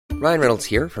Ryan Reynolds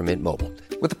here from Mint Mobile.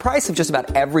 With the price of just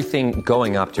about everything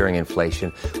going up during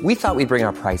inflation, we thought we'd bring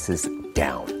our prices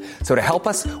down. So to help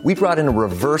us, we brought in a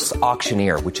reverse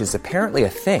auctioneer, which is apparently a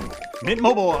thing. Mint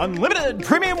Mobile Unlimited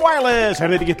Premium Wireless. How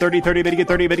to get 30, 30, how to get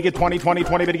 30, how to get 20, 20,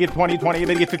 20, how to get 20, 20, how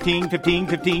to get 15, 15,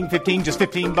 15, 15, just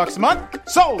 $15 a month?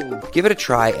 Sold! Give it a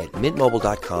try at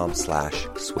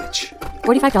mintmobile.com/switch.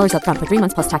 $45 up front for 3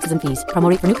 months plus taxes and fees.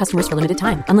 Promo rate for new customers for limited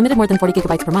time. Unlimited more than 40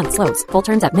 gigabytes per month. Slows full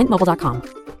terms at mintmobile.com.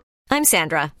 I'm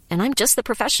Sandra, and I'm just the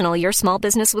professional your small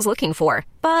business was looking for.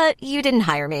 But you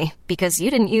didn't hire me because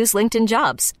you didn't use LinkedIn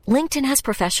Jobs. LinkedIn has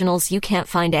professionals you can't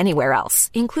find anywhere else,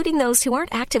 including those who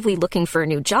aren't actively looking for a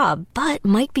new job, but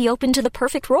might be open to the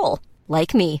perfect role,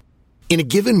 like me. In a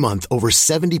given month, over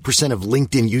 70% of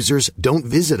LinkedIn users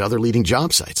don't visit other leading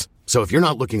job sites. So if you're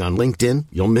not looking on LinkedIn,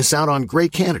 you'll miss out on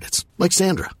great candidates like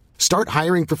Sandra. Start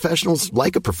hiring professionals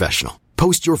like a professional.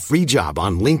 Post your free job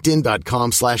on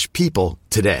linkedin.com/people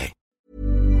today.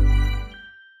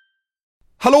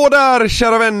 Hallå där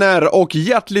kära vänner och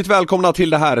hjärtligt välkomna till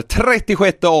det här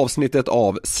 36:e avsnittet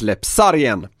av Släpp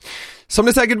sargen. Som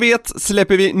ni säkert vet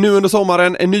släpper vi nu under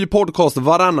sommaren en ny podcast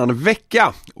varannan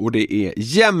vecka och det är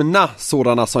jämna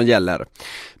sådana som gäller.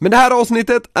 Men det här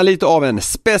avsnittet är lite av en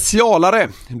specialare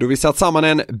då vi satt samman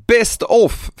en best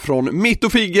of från mitt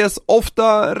och Figges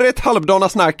ofta rätt halvdana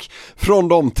snack från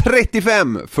de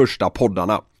 35 första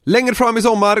poddarna. Längre fram i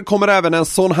sommar kommer även en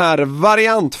sån här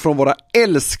variant från våra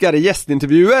älskade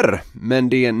gästintervjuer. Men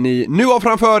det ni nu har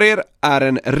framför er är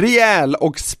en rejäl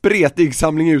och spretig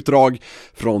samling utdrag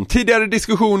från tidigare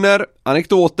diskussioner,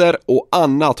 anekdoter och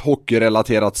annat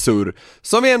hockeyrelaterat surr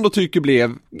som vi ändå tycker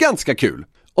blev ganska kul.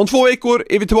 Om 2 veckor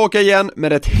är vi tillbaka igen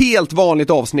med ett helt vanligt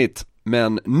avsnitt.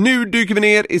 Men nu dyker vi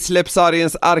ner i Släpp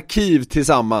sargens arkiv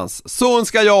tillsammans. Så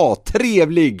önskar jag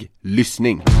trevlig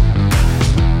lyssning.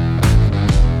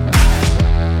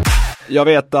 Jag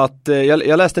vet att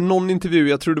jag läste någon intervju,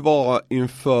 jag tror det var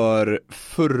inför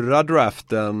förra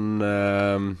draften,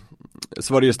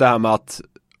 så var det just det här med att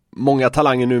många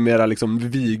talanger numera liksom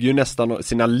viger ju nästan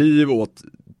sina liv åt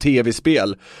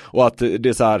tv-spel och att det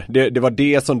är så här, det var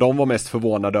det som de var mest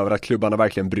förvånade över, att klubbarna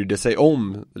verkligen brydde sig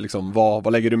om liksom,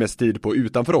 vad lägger du mest tid på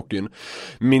utanför hockeyn?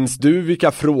 Minns du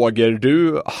vilka frågor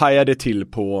du hajade till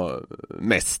på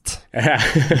mest?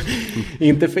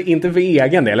 inte för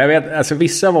egen del. Jag vet, alltså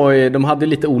vissa var ju, de hade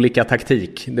lite olika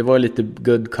taktik. Det var lite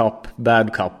good cop,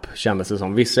 bad cop kändes det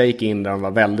som. Vissa gick in där de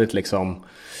var väldigt liksom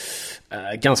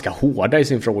ganska hårda i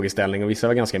sin frågeställning och vissa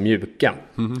var ganska mjuka.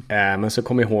 Men så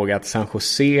kom jag ihåg att San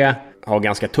Jose har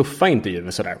ganska tuffa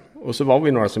intervjuer sådär. Och så var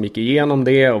vi några som gick igenom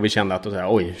det och vi kände att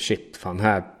oj shit,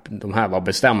 fan, de här var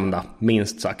bestämda,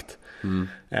 minst sagt.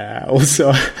 Och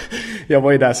så jag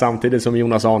var ju där samtidigt som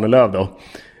Jonas Arnelöv då.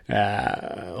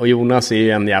 Och Jonas är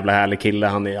ju en jävla härlig kille,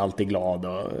 han är alltid glad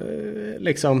och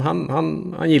liksom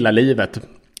han gillar livet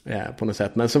på något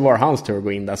sätt. Men så var hans tur att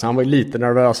gå in där, så han var ju lite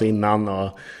nervös innan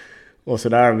och så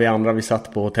där, vi andra vi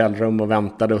satt på hotellrum och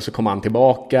väntade och så kom han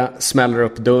tillbaka, smäller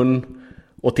upp dörren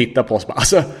och tittar på oss bara,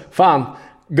 alltså fan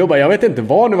gubbar, jag vet inte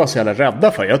vad ni var så jävla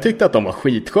rädda för. Jag tyckte att de var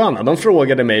skitsköna. De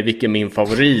frågade mig vilken min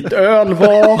favoritöl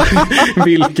var,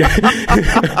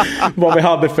 vad vi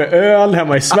hade för öl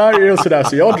hemma i Sverige och sådär.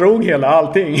 Så jag drog hela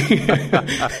allting.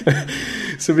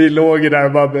 Så vi låg där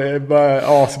och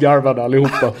bara asgarvade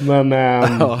allihopa. Men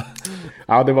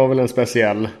ja, det var väl en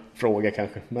speciell fråga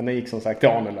kanske. Men det gick som sagt till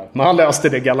Arnelöv. Men han löste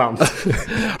det galant.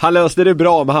 Han löste det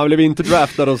bra, men han blev inte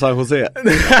draftad av San Jose.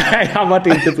 Nej, han var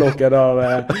inte plockad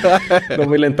av.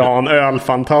 De ville inte ha en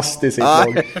ölfantast i sitt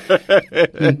lag.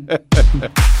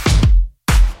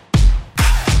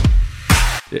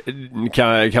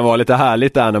 Kan vara lite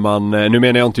härligt där när man, nu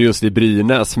menar jag inte just i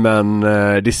Brynäs, men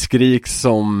det skriks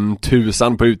som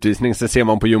tusan på utvisning. Så ser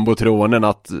man på jumbotronen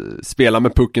att spela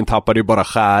med pucken tappade ju bara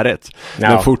skäret. Ja.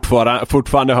 Men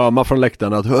fortfarande hör man från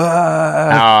läktaren att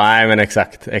ja, nej men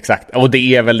exakt. Och det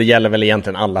gäller väl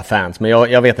egentligen alla fans. Men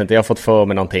jag vet inte, jag har fått för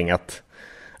mig någonting att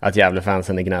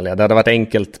Gävle-fansen är gnälliga. Det hade varit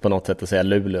enkelt på något sätt att säga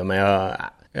Luleå, men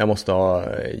jag måste ha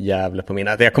Gävle på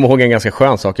minnet. Jag kommer ihåg en ganska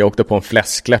skön sak. Jag åkte på en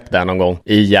fläskkläpp där någon gång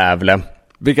i Gävle.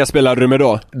 Vilka spelade du med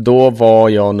då? Då var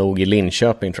jag nog i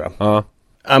Linköping, tror jag. Ja.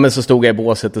 Ja, men så stod jag i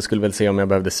båset och skulle väl se om jag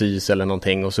behövde sys eller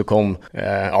någonting. Och så kom,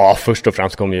 först och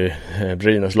främst kom ju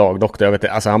Brynäs lagdoktor. Jag vet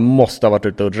inte, alltså han måste ha varit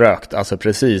ute och rökt. Alltså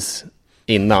precis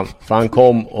innan. För han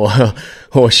kom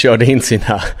och körde in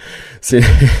sina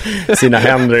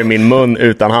händer i min mun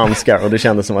utan handskar. Och det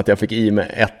kändes som att jag fick i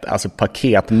mig ett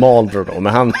paket Marlboro då.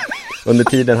 Men under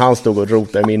tiden han stod och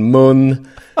rotade i min mun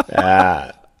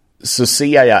så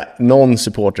ser jag någon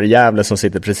supporter i Gävle som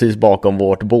sitter precis bakom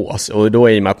vårt bås. Och då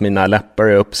i och med att mina läppar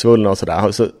är uppsvullna och sådär.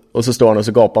 Och så står han och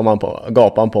så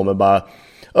gapar han på mig bara: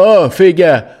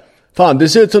 Figge, fan, det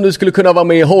ser ut som du skulle kunna vara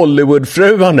med i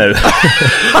Hollywoodfruar nu.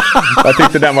 Jag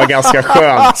tyckte den var ganska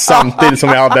skön, samtidigt som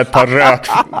jag hade ett par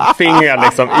rökfingrar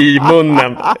liksom i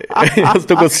munnen. Jag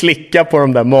stod och slickade på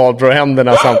de där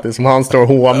Marlboro-händerna samtidigt som han står och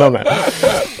hånar med.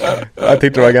 Jag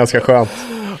tyckte det var ganska skönt.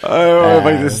 Det var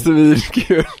faktiskt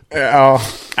svinkul. Ja,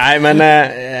 nej men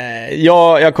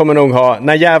jag kommer nog ha,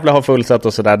 när Gävle har fullsatt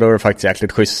och sådär, då är det faktiskt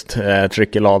jäkligt schysst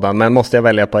tryck i ladan. Men måste jag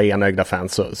välja på enögda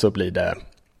fans så blir det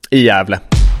i Gävle.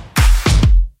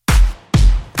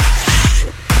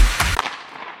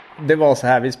 Det var så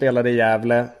här, vi spelade i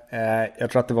Gävle. Jag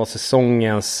tror att det var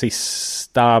säsongens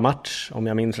sista match, om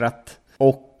jag minns rätt.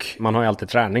 Och man har ju alltid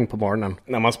träning på morgonen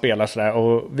när man spelar sådär.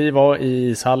 Och vi var i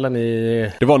ishallen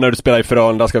i... Det var när du spelade i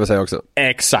Frölunda, ska vi säga också.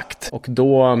 Exakt. Och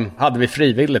då hade vi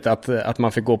frivilligt att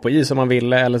man fick gå på is om man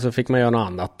ville. Eller så fick man göra något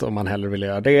annat om man hellre ville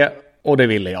göra det. Och det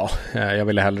ville jag. Jag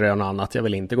ville hellre göra något annat. Jag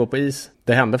ville inte gå på is.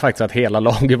 Det hände faktiskt att hela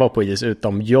laget var på is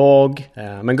utom jag.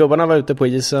 Men gubbarna var ute på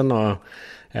isen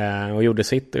och gjorde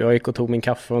sitt. Och jag gick och tog min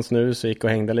kaffe och en snus och gick och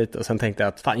hängde lite. Och sen tänkte jag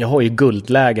att fan, jag har ju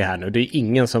guldläge här nu. Det är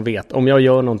ingen som vet. Om jag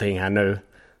gör någonting här nu,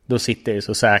 då sitter jag ju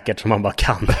så säkert som man bara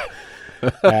kan.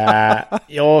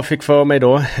 Jag fick för mig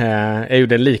då, jag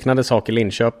gjorde en liknande sak i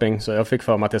Linköping. Så jag fick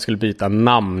för mig att jag skulle byta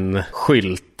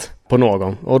namnskylt på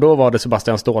någon. Och då var det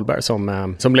Sebastian Ståhlberg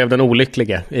som blev den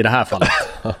olycklige i det här fallet.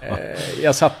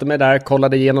 Jag satte mig där,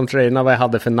 kollade igenom tröjorna vad jag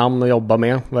hade för namn att jobba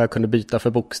med. Vad jag kunde byta för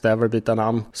bokstäver, byta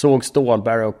namn. Såg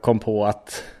Ståhlberg och kom på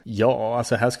att ja,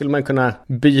 alltså här skulle man kunna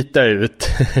byta ut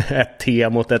ett T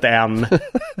mot ett N.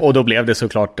 Och då blev det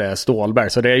såklart Ståhlberg.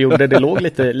 Så det jag gjorde, det låg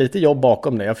lite jobb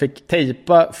bakom det. Jag fick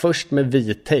tejpa först med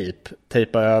vit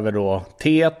tejpa över då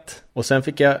T-et. Och sen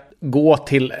fick jag gå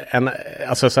till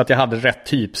alltså så att jag hade rätt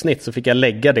typsnitt, så fick jag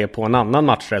lägga det på en annan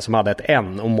matchtröja som hade ett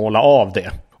N och måla av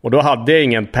det. Och då hade jag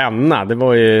ingen penna. Det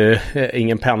var ju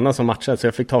ingen penna som matchade, så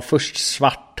jag fick ta först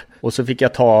svart. Och så fick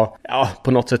jag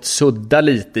på något sätt sudda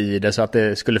lite i det så att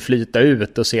det skulle flyta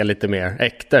ut och se lite mer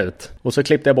äkta ut. Och så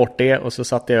klippte jag bort det och så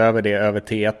satte jag över det över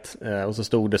T1 och så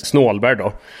stod det Snålberg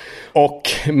då. Och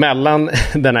mellan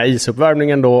den här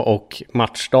isuppvärmningen då och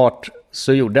matchstart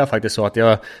så gjorde jag faktiskt så att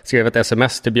jag skrev ett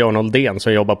sms till Björn Oldén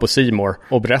som jobbar på C More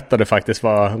och berättade faktiskt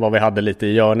vad vi hade lite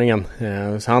i görningen.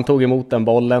 Så han tog emot den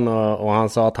bollen och han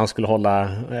sa att han skulle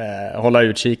hålla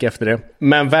utkik efter det.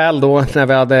 Men väl då när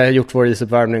vi hade gjort vår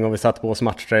isuppvärmning och vi satte på oss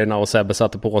matchtröjorna och Sebbe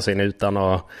satte på sin utan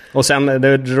och sen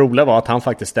det roliga var att han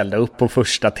faktiskt ställde upp på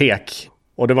första tek.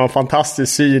 Och det var en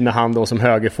fantastisk syn när han då som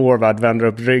högerforward vänder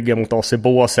upp ryggen mot oss i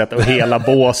båset och hela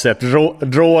båset,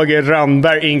 Roger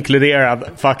Rönnberg inkluderad,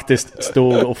 faktiskt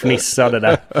stod och fnissade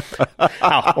där.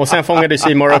 Ja, och sen fångade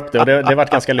Simor upp det och det var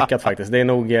ganska lyckat faktiskt. Det är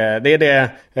nog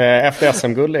efter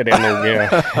SM-guld är det nog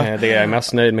det jag är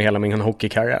mest nöjd med hela min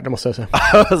hockeykarriär, det måste jag säga.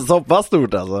 Så pass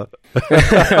stort alltså.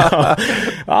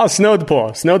 Ja, snudd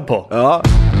på. Ja.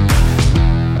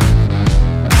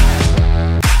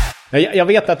 Jag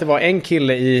vet att det var en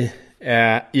kille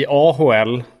i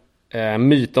AHL,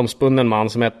 mytomspunnen man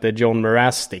som hette John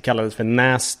Mirasty, kallades för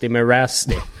Nasty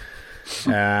Mirasty.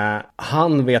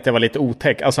 Han vet jag var lite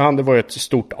otäck. Alltså det var ju ett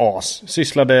stort as.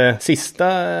 Sysslade sista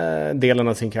delen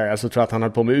av sin karriär så tror jag att han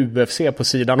höll på med UFC på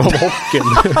sidan av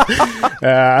hockeyn.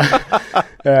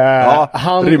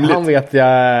 Han vet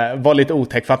jag var lite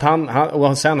otäck för att han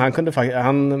var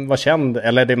känd,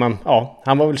 eller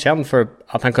han var väl känd för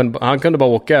att han kunde bara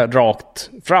åka rakt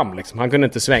fram liksom. Han kunde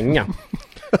inte svänga.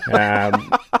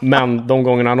 Men de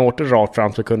gångerna han åkte rakt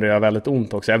fram så kunde det göra väldigt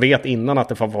ont också. Jag vet innan att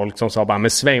det var folk som sa bara,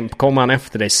 men sväng, kom han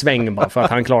efter dig, sväng bara, för att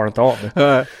han klarar inte av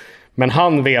det. Men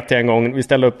han vet jag en gång, vi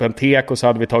ställde upp en tek och så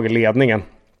hade vi tagit ledningen.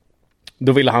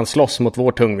 Då ville han slåss mot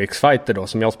vår tungviktsfighter då,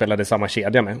 som jag spelade i samma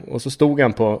kedja med. Och så stod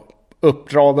han på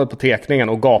uppdraget på tekningen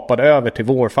och gapade över till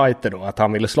vår fighter då, att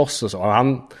han ville slåss och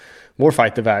så. Vår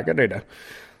fighter vägrade det.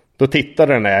 Då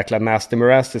tittade den där jäkla Nasty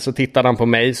Mirasty, så tittade han på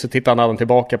mig, så tittade han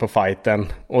tillbaka på fighten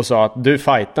och sa att du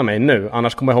fightar mig nu,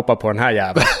 annars kommer jag hoppa på den här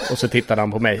jäveln. Och så tittade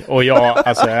han på mig och jag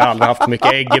har aldrig haft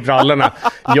mycket ägg i brallorna.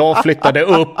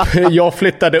 Jag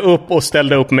flyttade upp och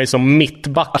ställde upp mig som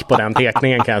mittback på den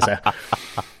tekningen, kan jag säga.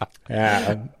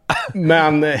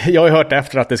 Men jag har ju hört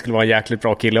efter att det skulle vara en jäkligt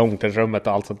bra kille i omklädningsrummet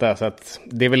och allt sånt där, så att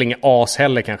det är väl ingen as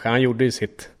heller kanske. Han gjorde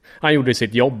ju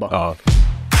sitt jobb. Ja.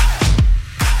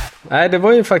 Nej, det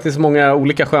var ju faktiskt många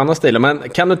olika sköna stilar. Men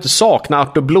kan du inte sakna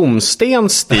Artur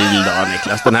Blomstens stil då,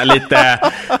 Niklas? Den här lite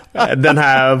den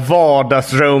här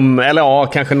vardagsrum, eller ja,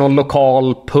 kanske någon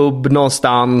lokal pub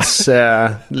någonstans.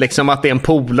 Liksom att det är en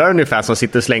polare ungefär som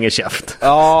sitter och slänger käft.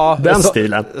 Ja, den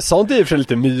stilen. Sånt är i och för sig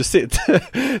lite mysigt.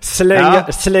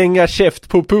 Slänga käft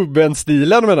på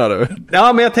puben-stilen, menar du?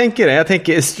 Ja, men jag tänker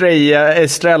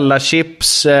Estrella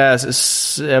chips,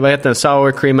 vad heter det?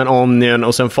 Sour cream and onion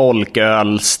och sen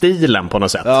folköl-stilen på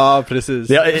något sätt. Ja, precis.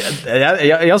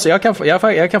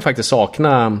 Jag kan faktiskt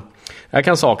sakna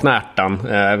ärtan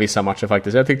vissa matcher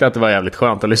faktiskt. Jag tyckte att det var jävligt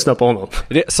skönt att lyssna på honom.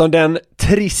 Som den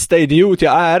trista idiot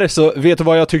jag är, så vet du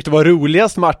vad jag tyckte var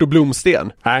roligast med Arto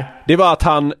Blomsten? Nej. Det var att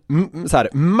han så här,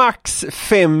 max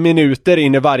 5 minuter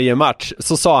in i varje match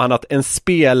så sa han att en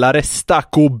spelare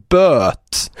stack och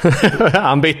böt.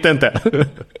 Han bytte inte.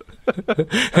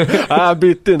 Jag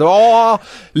bytte inte.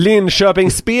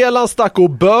 Linköpingsspelaren stack och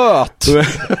böt.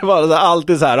 Var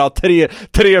alltid så här,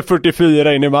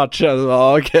 3:44 in i matchen.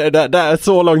 Okej, där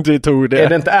så långt vi tog det. Är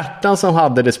det inte Ärtan som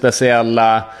hade det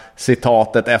speciella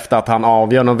citatet efter att han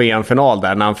avgör någon VM-final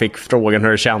där, när han fick frågan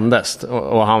hur det kändes,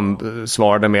 och han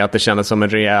svarade med att det kändes som en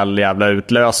rejäl jävla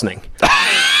utlösning?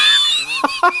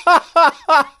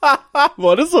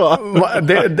 Var det så?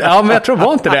 Ja, men jag tror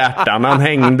var inte det Ärtan. Han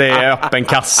hängde i öppen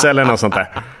kasse eller något sånt där.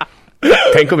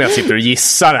 Tänk om jag sitter och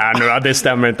gissar här nu. Det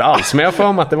stämmer inte alls, men jag får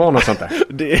om att det var något sånt där.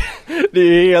 Det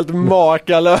är helt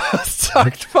makalöst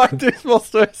sagt faktiskt,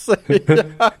 måste jag säga.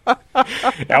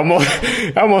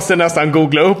 Jag måste nästan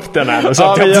googla upp den här så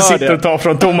att jag inte sitter och tar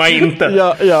från tomma intet.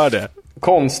 Gör det.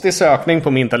 Konstig sökning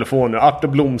på min telefon nu. Arto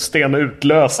Blomsten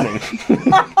utlösning.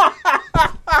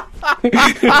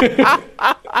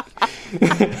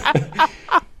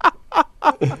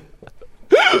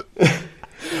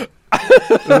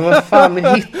 Men vad fan,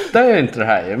 hittar jag inte det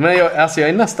här? Men jag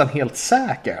är nästan helt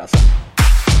säker alltså.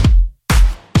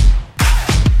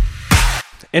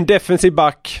 En defensiv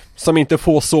back som inte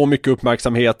får så mycket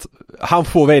uppmärksamhet. Han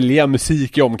får välja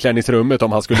musik i omklädningsrummet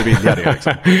om han skulle vilja det.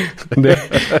 Liksom.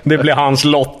 det blir hans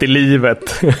lott i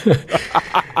livet.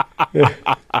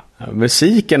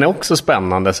 Musiken är också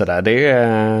spännande sådär. Det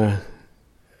är...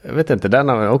 Jag vet inte, den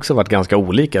har också varit ganska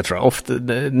olika, tror jag. Ofta,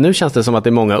 nu känns det som att det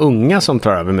är många unga som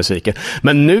tar över musiken.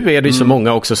 Men nu är det ju så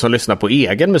många också som lyssnar på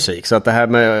egen musik. Så att det här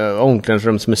med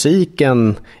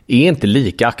omklädningsrumsmusiken är inte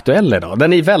lika aktuell idag.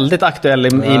 Den är väldigt aktuell i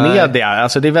media.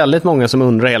 Alltså det är väldigt många som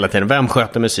undrar hela tiden, vem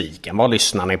sköter musiken? Vad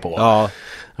lyssnar ni på? Ja.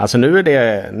 Alltså nu är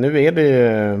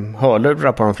det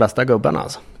hörlurar på de flesta gubbarna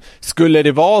alltså. Skulle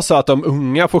det vara så att de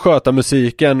unga får sköta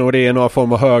musiken och det är några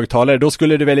form av högtalare, då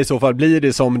skulle det väl i så fall bli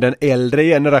det som den äldre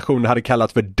generationen hade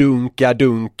kallat för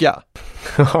dunka.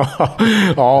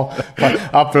 Ja,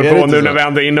 apropå nu när vi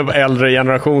ändå är inne på äldre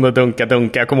generationer,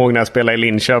 dunka. Jag kommer ihåg när jag spelade i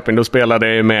Linköping, då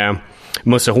spelade jag med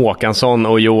Musse Håkansson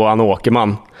och Johan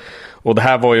Åkerman. Och det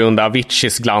här var ju under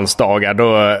Aviciis glansdagar,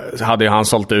 då hade ju han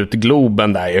sålt ut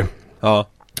Globen där ju. Ja.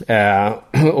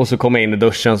 Och så kom jag in i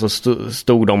duschen, så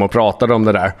stod de och pratade om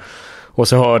det där. Och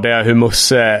så hörde jag hur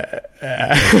Musse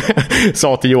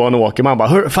sa till Johan Åkerman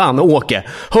bara, fan Åke,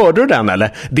 hörde du den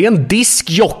eller? Det är en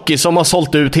diskjockey som har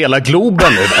sålt ut hela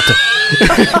Globen nu, vet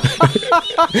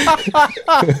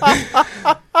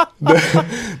du.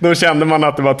 Då kände man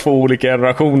att det var 2 olika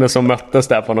generationer som möttes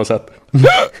där på något sätt.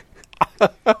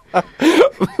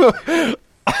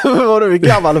 Hur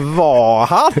gammal var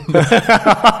han?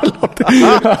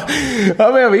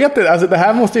 Ja, men jag vet inte, alltså, det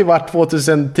här måste ju varit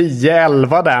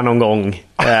 2010-11 där någon gång.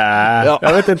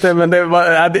 Jag vet inte, men det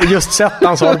var just sett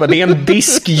han sa det, det är en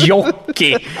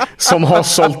diskjockey som har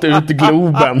sålt ut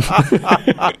Globen.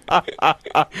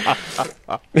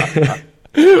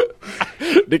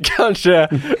 Det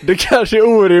kanske är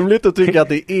orimligt att tycka att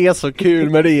det är så kul,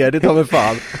 men det är det, ta mig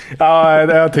fan. Ja,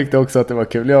 jag tyckte också att det var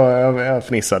kul. Jag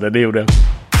fnissade, det gjorde jag.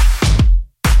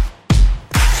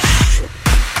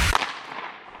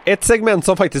 Ett segment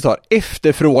som faktiskt har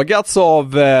efterfrågats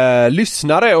av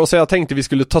lyssnare och så jag tänkte vi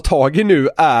skulle ta tag i nu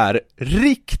är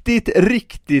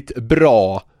riktigt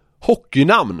bra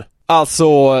hockeynamn.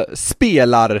 Alltså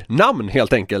spelarnamn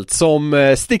helt enkelt,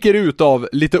 som sticker ut av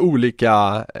lite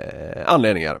olika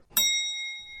anledningar.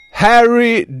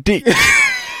 Harry Dick.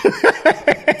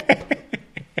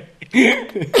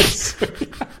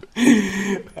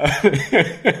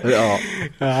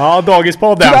 Ja,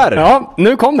 dagispodden. Tyvärr. Ja,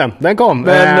 nu kom den. Den kom.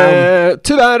 Men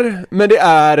tyvärr, men det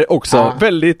är också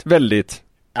väldigt kul.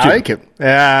 Ja, det är kul.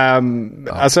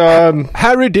 Alltså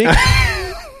Harry Dick.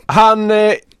 Han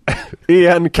är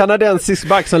en kanadensisk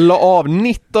back som la av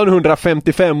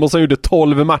 1955 och som gjorde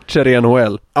 12 matcher i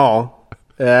NHL. Ja.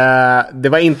 Det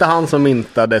var inte han som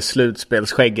myntade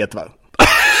slutspelsskägget, va?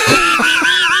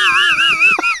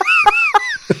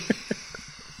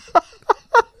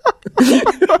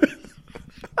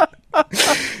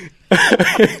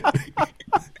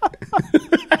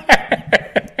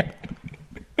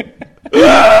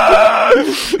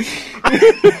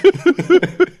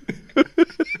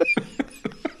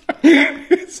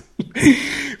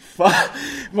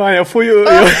 Fan, jag får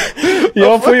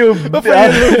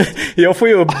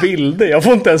ju upp bilder. Jag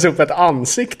får inte ens upp ett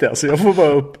ansikte. Alltså, jag får bara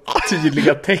upp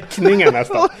tydliga teckningar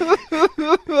nästan.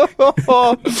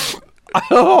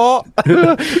 Ja,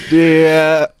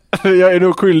 jag är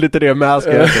nog skyldig till det med,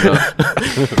 ska jag säga.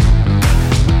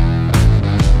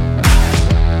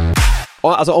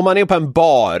 Alltså om man är på en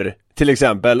bar till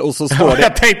exempel och så står det,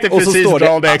 jag tänkte precis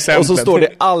dra det exemplet. Och så står det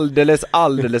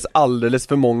alldeles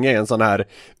för många i en sån här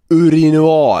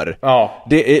urinoir. Ja.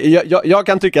 Det är, jag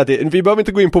kan tycka att vi behöver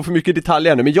inte gå in på för mycket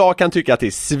detaljer nu, men jag kan tycka att det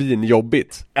är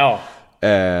svinjobbigt. Ja.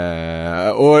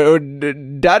 Och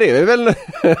där är det väl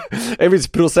en viss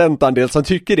procentandel som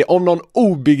tycker det, om någon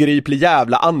obegriplig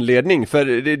jävla anledning, för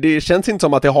det känns inte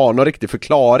som att det har någon riktig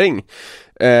förklaring.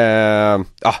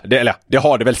 Det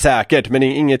har det väl säkert, men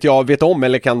inget jag vet om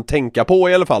eller kan tänka på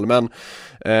i alla fall. Men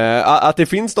att det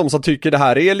finns de som tycker det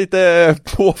här är lite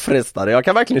påfrestande, jag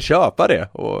kan verkligen köpa det.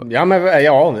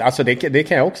 Ja, alltså det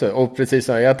kan jag också. Och precis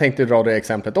så, jag tänkte dra det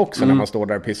exemplet också när man står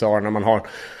där och pissar, när man har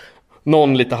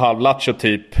någon lite halvlattjo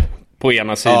typ på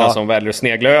ena sidan som väljer att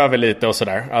snegla över lite och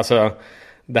sådär. Alltså,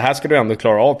 det här ska du ändå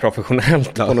klara av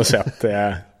professionellt på något sätt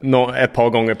ett par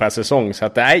gånger per säsong. Så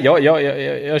att nej,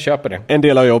 jag köper det. En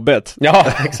del av jobbet. Ja,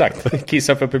 exakt.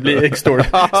 Kissa för publik,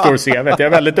 står CV. Jag är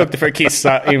väldigt duktig för att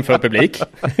kissa inför publik.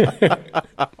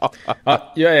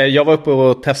 Jag var uppe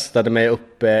och testade mig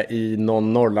uppe i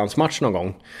någon Norrlandsmatch någon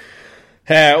gång.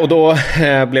 Och då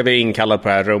blev jag inkallad på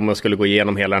det här rummet och skulle gå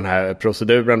igenom hela den här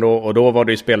proceduren då. Och då var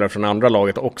det ju spelare från andra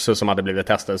laget också som hade blivit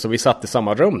testade. Så vi satt i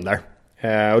samma rum där.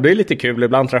 Och det är lite kul.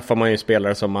 Ibland träffar man ju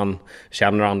spelare som man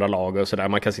känner andra lag och sådär.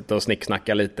 Man kan sitta och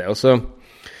snicksnacka lite. Och så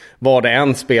var det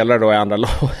en spelare då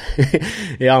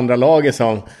i andra laget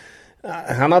som...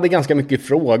 Han hade ganska mycket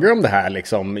frågor om det här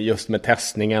liksom. Just med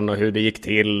testningen och hur det gick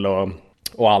till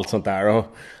och allt sånt där. Och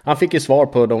han fick ju svar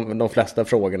på de flesta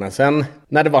frågorna. Sen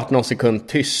när det var någon sekund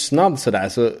tystnad sådär,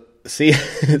 så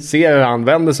se hur han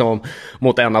vände sig om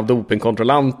mot en av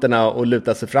dopingkontrollanterna och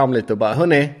lutade sig fram lite och bara,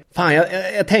 hörni, fan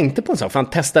jag tänkte på en sak. Fan,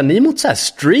 testar ni mot så här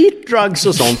street drugs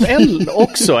och sånt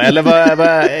också? Eller vad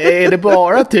är det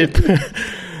bara typ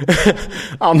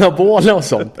anabola och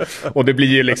sånt? Och det blir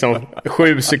ju liksom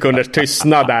 7 sekunders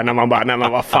tystnad där när man bara, nej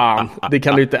men vad fan, det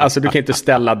kan du inte, alltså du kan inte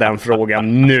ställa den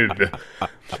frågan nu.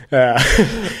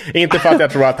 Inte för att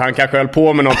jag tror att han kanske höll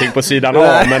på med någonting på sidan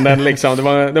av, men den liksom, det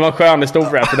var en skön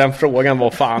historia, för den frågan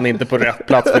var fan inte på rätt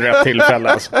plats vid rätt tillfälle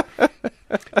alltså.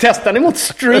 Testar ni mot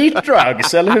street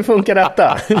drugs, eller hur funkar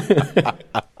detta?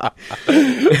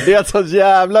 Det är ett så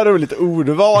jävla roligt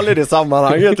ordval i det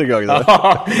sammanhanget tycker jag.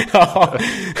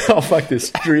 Ja,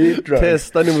 faktiskt, street drugs.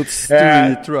 Testar ni mot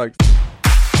street drugs?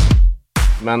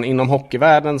 Men inom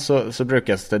hockeyvärlden så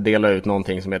brukar det dela ut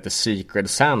någonting som heter Secret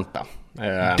Santa.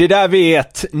 Det där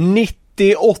vet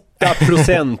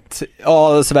 98%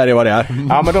 av Sverige vad det är.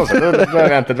 Ja, men då behöver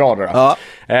jag inte dra det då. Ja.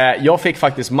 Jag fick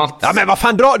faktiskt Mats. Ja, men vad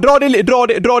fan,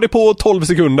 dra det på 12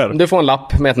 sekunder. Du får en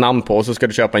lapp med ett namn på, och så ska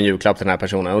du köpa en julklapp till den här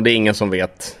personen. Och det är ingen som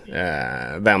vet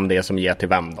vem det är som ger till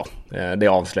vem då. Det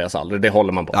avslöjas aldrig, det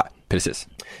håller man på. Ja, precis.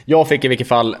 Jag fick i vilket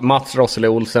fall Mats Rossele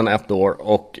Olsen 1 år.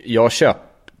 Och jag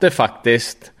köpte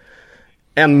faktiskt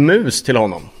en mus till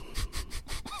honom.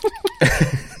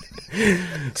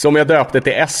 Som jag döpte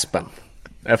till Espen.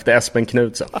 Efter Espen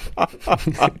Knudsen.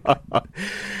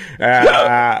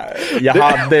 Jag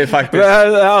hade faktiskt...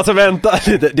 Alltså vänta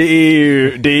lite. Det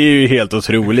är ju helt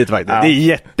otroligt faktiskt. Ja. Det är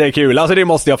jättekul. Alltså det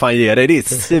måste jag fan ge dig. Det är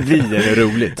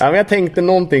svinroligt. Ja, men jag tänkte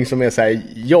någonting som är så här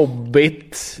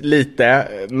jobbigt lite,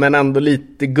 men ändå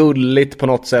lite gulligt på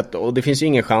något sätt. Och det finns ju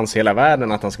ingen chans i hela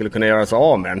världen att han skulle kunna göra sig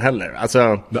av med den heller.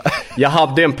 Alltså, jag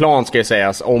hade en plan, ska jag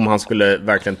säga, om han skulle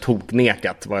verkligen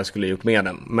toknekat vad jag skulle gjort med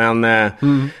den. Men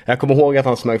jag kommer ihåg att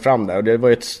han smög fram där, och det var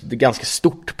ju ett ganska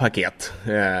stort paket.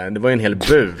 Det var ju en hel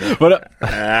bur. Och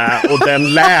det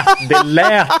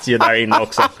lät ju där inne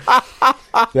också.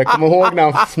 Jag kommer ihåg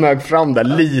när han smög fram där,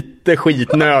 lite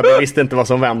skitnöd. Jag visste inte vad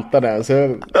som väntade.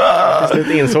 Så till slut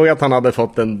insåg jag att han hade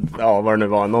fått en, ja vad det nu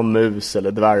var, någon mus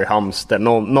eller dvärghamster,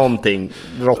 någonting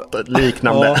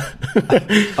liknande.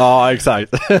 Ja,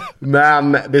 exakt.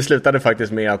 Men det slutade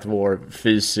faktiskt med att vår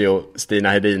fysio Stina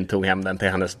Hedin tog hem den till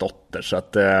hennes dotter. Så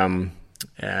att...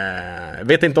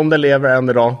 vet inte om det lever än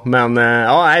idag. Men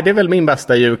det är väl min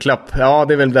bästa julklapp. Ja,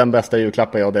 det är väl den bästa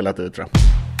julklappen jag har delat ut, tror jag.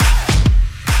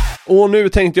 Och nu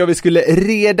tänkte jag vi skulle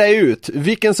reda ut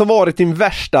vilken som varit din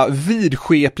värsta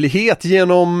vidskeplighet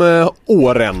genom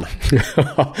åren.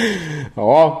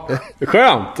 Ja,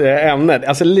 skönt ämne.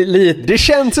 Alltså, det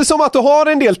känns ju som att du har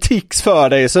en del tics för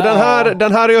dig, så den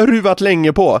här har jag ruvat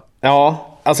länge på.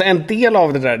 Ja, alltså en del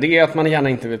av det där, det är att man gärna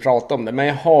inte vill prata om det. Men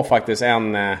jag har faktiskt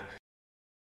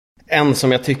en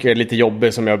som jag tycker är lite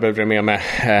jobbig, som jag behöver med mig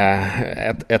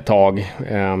ett tag.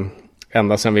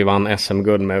 Ända sedan vi vann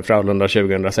SM-guld med Frölunda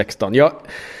 2016.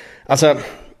 Alltså,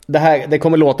 det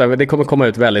kommer komma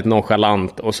ut väldigt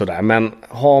nonchalant och sådär. Men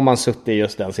har man suttit i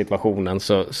just den situationen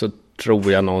så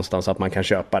tror jag någonstans att man kan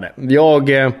köpa det.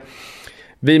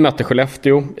 Vi mötte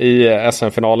Skellefteå i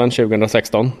SM-finalen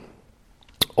 2016.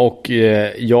 Och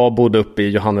jag bodde uppe i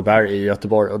Johanneberg i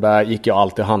Göteborg. Och där gick jag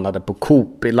alltid och handlade på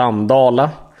Coop i Landala.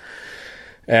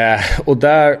 Och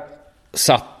där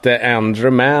satte en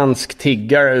rumänsk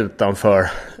tiggare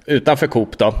utanför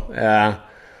Coop då.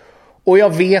 Och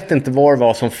jag vet inte vad det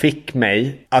var som fick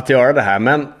mig att göra det här.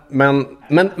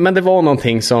 Men det var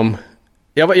någonting som...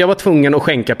 Jag var tvungen att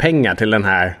skänka pengar till den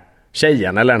här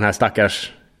tjejen. Eller den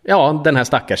här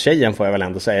stackars tjejen får jag väl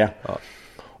ändå säga. Ja.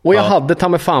 Och jag hade ta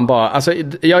mig fan bara... Alltså,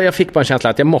 jag fick bara en känsla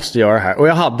att jag måste göra det här. Och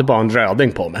jag hade bara en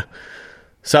röding på mig.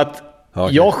 Så att...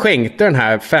 Okay. Jag skänkte den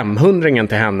här 500-ringen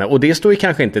till henne. Och det stod ju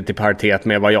kanske inte till paritet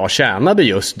med vad jag tjänade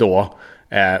just då.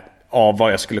 Av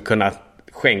vad jag skulle kunna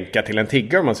skänka till en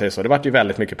tiggare, om man säger så. Det var ju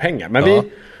väldigt mycket pengar. Men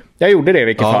jag gjorde det i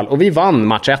vilket fall. Och vi vann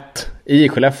match 1 i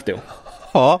Skellefteå.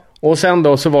 Ja. Och sen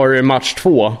då så var det match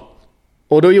 2.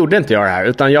 Och då gjorde inte jag det här.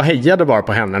 Utan jag hejade bara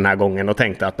på henne den här gången. Och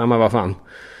tänkte att, nej men vad fan.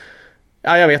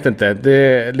 Ja, jag vet inte.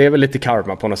 Det är väl lite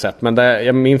karma på något sätt.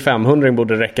 Men min 500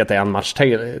 borde räcka till en match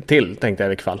till, tänkte jag i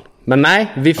vilket fall. Men nej,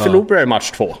 vi förlorade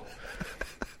match 2.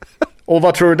 Och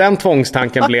vad tror du den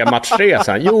tvångstanken blev match 3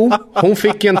 sen? Jo, hon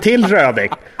fick en till röding.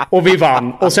 Och vi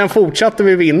vann. Och sen fortsatte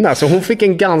vi vinna. Så hon fick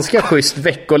en ganska schysst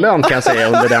veckolön, kan jag säga,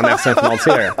 under den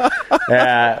SM-finalserien.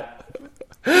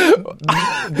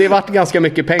 Det var ganska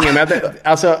mycket pengar. Men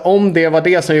alltså, om det var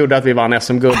det som gjorde att vi vann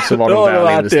SM-guld, så var de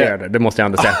väl investerade. Det måste jag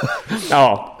ändå säga.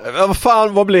 Ja. Vad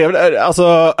fan, vad blev det?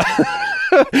 Alltså,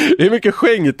 hur mycket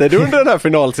skänkte du under den här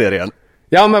finalserien?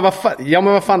 Ja men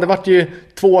vad fan, det var ju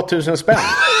 2000 spänn.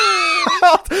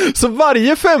 Så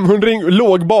varje 500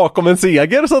 låg bakom en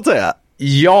seger, så att säga?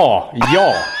 Ja.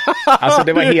 Alltså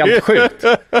det var helt sjukt.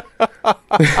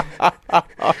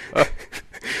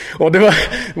 Och det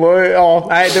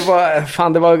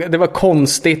var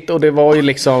konstigt. Och det var ju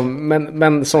liksom,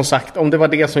 men som sagt, om det var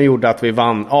det som gjorde att vi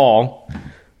vann,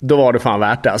 då var det fan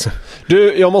värt det alltså.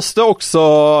 Du, jag måste också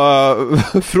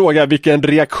fråga vilken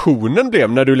reaktionen blev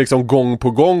när du liksom gång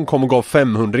på gång kom och gav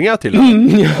 500 till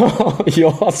den.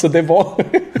 Ja, alltså det var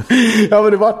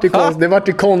men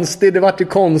det var ju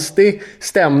konstig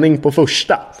stämning på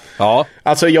första. Ja.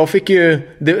 Alltså jag fick ju,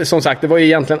 som sagt, det var ju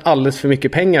egentligen alldeles för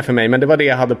mycket pengar för mig, men det var det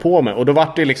jag hade på mig. Och då var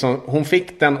det liksom, hon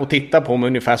fick den och titta på mig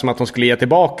ungefär som att hon skulle ge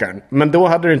tillbaka den. Men då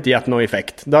hade det inte gett någon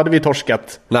effekt. Då hade vi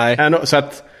torskat. Nej. Så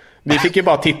att vi fick ju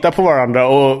bara titta på varandra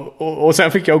och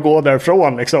sen fick jag gå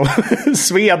därifrån liksom.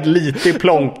 Sved lite i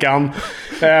plånkan.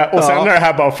 Och sen när det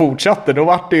här bara fortsatte, då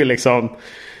var det ju liksom...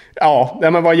 Ja,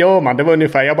 men vad gör man? Det var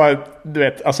ungefär, jag bara, du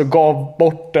vet, alltså gav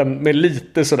bort den med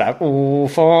lite sådär.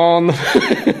 Fan.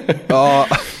 Ja.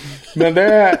 Men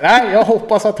jag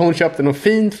hoppas att hon köpte något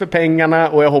fint för pengarna.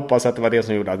 Och jag hoppas att det var det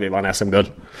som gjorde att vi vann SM-guld.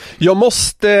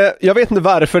 Jag vet inte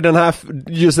varför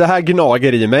just det här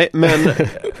gnager i mig. Men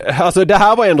alltså det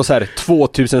här var ändå så här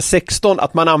 2016,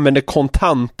 att man använde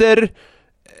kontanter.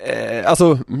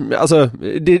 Alltså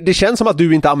det känns som att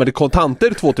du inte använde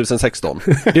kontanter 2016.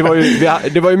 Det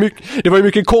var ju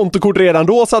mycket kontokort redan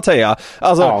då, så att säga.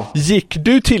 Alltså, gick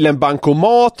du till en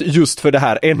bankomat just för det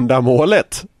här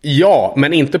ändamålet? Ja,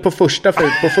 men inte på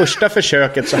första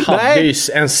försöket så hade ju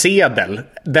en sedel,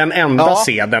 den enda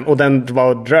sedeln, och den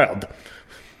var röd.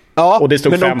 Ja, och det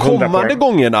stod men de 500 kommande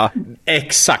gångerna.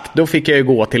 Exakt, då fick jag ju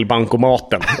gå till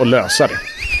bankomaten och lösa det.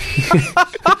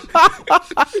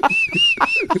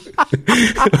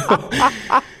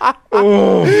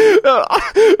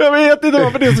 Jag vet inte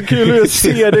varför det är så kul att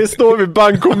se dig stå vid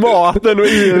bankomaten och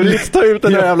ivrigt ta ut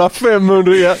den här jävla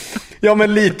 500. Ja,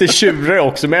 men lite tjurig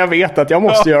också. Men jag vet att jag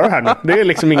måste göra det här nu. Det är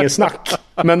liksom ingen snack.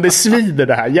 Men det svider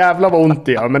det här. Jävla vad ont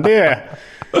det gör. Men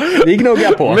vi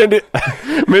gnuggar på.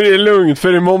 Men det är lugnt,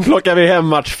 för imorgon plockar vi hem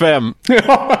match 5.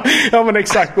 Ja, men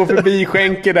exakt. Gå förbi,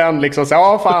 skänker den liksom.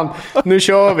 Så, fan, nu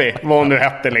kör vi. Vad nu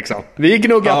hette liksom. Vi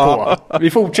gnuggar på. Vi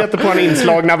fortsätter på den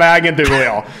inslagna vägen, du och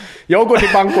jag. Jag går till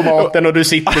bankomaten och du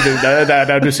sitter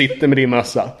där du sitter med din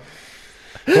mössa.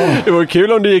 Det var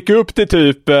kul om du gick upp till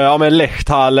typ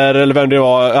Lechthaller eller vem det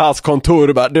var, hans kontor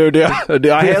och bara, du, det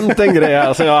har hänt en grej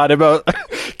här, så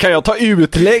kan jag ta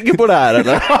utlägg på det här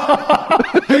eller?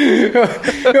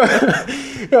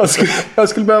 Jag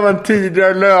skulle behöva en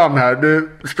tidigare lön här. Du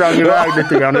sprang iväg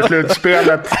lite grann i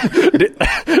slutspelet.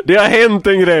 Det har hänt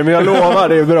en grej, men jag lovar,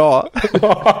 det är bra.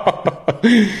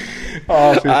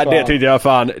 Det tyckte jag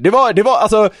fan.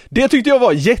 Det tyckte jag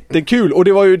var jättekul. Och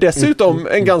det var ju dessutom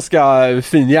en ganska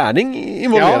fin gärning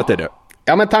involverat i det.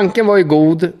 Ja, men tanken var ju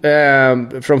god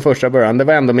från första början. Det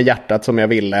var ändå med hjärtat som jag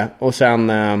ville. Och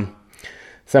sen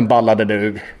ballade det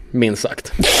ur, minst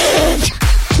sagt.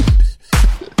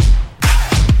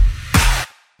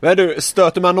 Men du,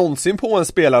 stöter man någonsin på en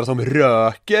spelare som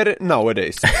röker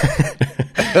nowadays?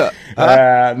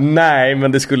 Nej,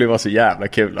 men det skulle ju vara så jävla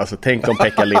kul. Alltså, tänk om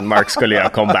Pekka Lindmark skulle göra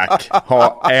comeback.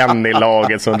 Ha en i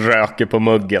laget som röker på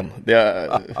muggen.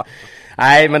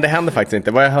 Nej, men det händer faktiskt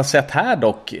inte. Vad jag har sett här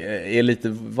dock är lite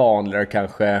vanligare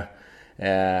kanske.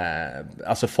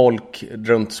 Alltså folk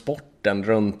runt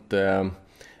sporten,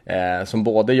 som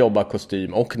både jobbar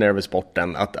kostym och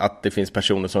nervsporten, att det finns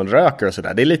personer som röker och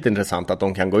sådär. Det är lite intressant att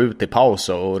de kan gå ut i paus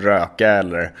och röka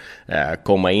eller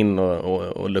komma in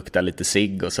och lukta lite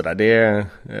cigg och sådär.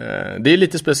 Det är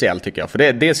lite speciellt tycker jag,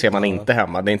 för det ser man inte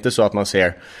hemma. Det är inte så att man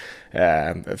ser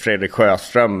Fredrik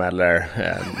Sjöström eller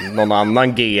någon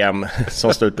annan GM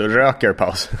som står ute och röker i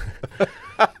paus.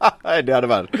 Nej, det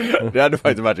hade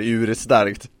faktiskt varit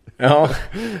urstarkt. Ja.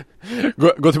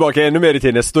 Gå tillbaka ännu mer i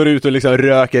tiden. Står ut och liksom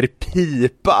röker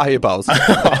pipa i paus.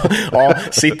 Ja,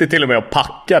 sitter till och med och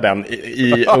packar den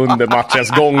under matchens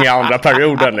gång i andra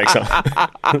perioden liksom.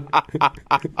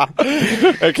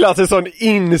 En klassisk sån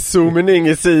inzoomning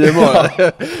i Simon.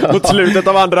 Mot slutet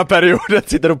av andra perioden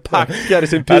sitter och packar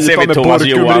sin pipa. Här ser vi Thomas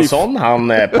Johansson. Han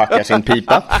packar sin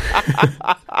pipa.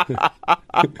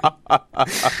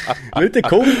 Lite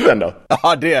coolt ändå.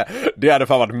 Ja, det hade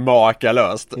fan varit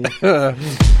makalöst.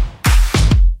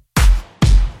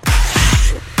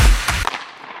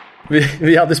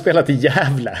 Vi hade spelat i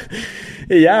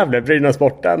Gävle, Brynäs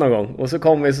borta någon gång. Och så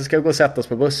kom vi, så ska vi gå och sätta oss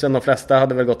på bussen. De flesta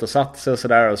hade väl gått och satt sig och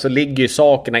sådär. Och så ligger ju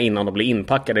sakerna innan de blir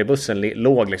inpackade i bussen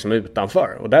låg liksom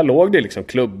utanför. Och där låg det liksom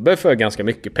klubbor för ganska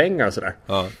mycket pengar och sådär.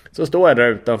 Ja. Så står jag där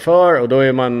utanför och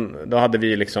då hade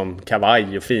vi liksom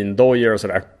kavaj och findojor och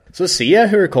sådär. Så ser jag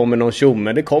hur det kommer någon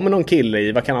tjomme. Det kommer någon kille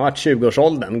i, vad kan ha varit,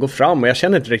 20-årsåldern. Går fram och jag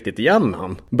känner inte riktigt igen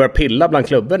han. Börjar pilla bland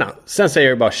klubborna. Sen säger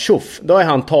jag bara tjoff. Då har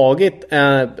han tagit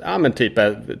typ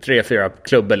 3-4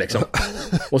 klubbor liksom.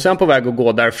 Och sen på väg att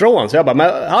gå därifrån. Så jag bara,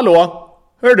 men hallå?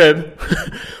 Hör du?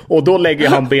 Och då lägger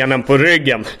han benen på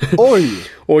ryggen. Oj!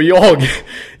 Och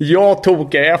jag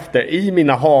tokar efter i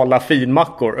mina hala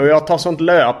finmackor. Och jag tar sånt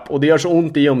löp. Och det gör så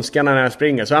ont i ljumskarna när jag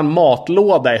springer. Så jag har en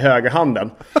matlåda i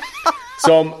högerhanden.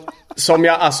 Som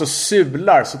jag alltså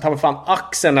sular så tar man fan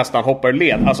axeln nästan hoppar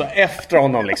led. Alltså efter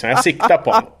honom liksom. Jag siktar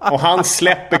på honom. Och han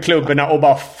släpper klubborna och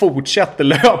bara fortsätter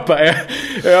löpa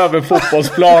över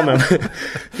fotbollsplanen.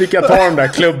 Fick jag ta de där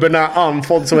klubborna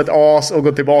anfodd som ett as och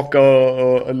gå tillbaka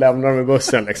och lämna dem i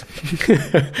bussen liksom.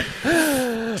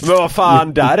 Men vad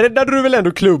fan, där räddade du väl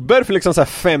ändå klubbor för liksom så här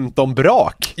 15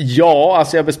 brak? Ja,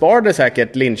 alltså jag besparade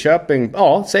säkert Linköping,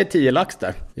 säg 10 lax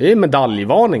där. Det är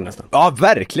medaljvarning nästan. Ja,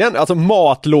 verkligen. Alltså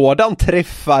matlådan,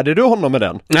 träffade du honom med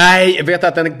den? Nej, jag vet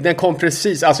att den kom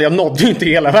precis. Alltså jag nådde ju inte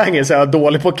hela vägen så jag var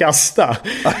dålig på att kasta.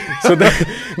 Så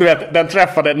den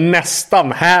träffade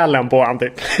nästan hälen på han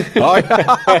typ.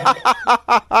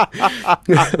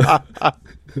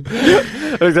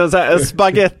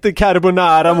 Spaghetti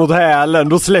carbonara mot hälen.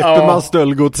 Då släpper man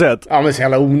stöldgodset. Ja, men så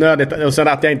jävla onödigt. Och sen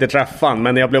att jag inte träffade,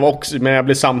 men jag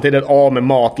blev samtidigt av med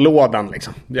matlådan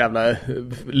liksom. Jävla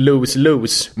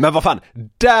lose. Men vad fan,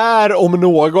 där om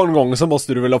någon gång så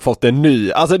måste du väl ha fått en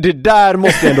ny. Alltså det där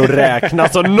måste ändå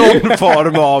räknas som någon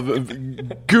form av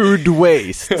good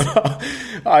waste.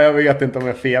 Ja, jag vet inte om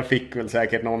jag fick väl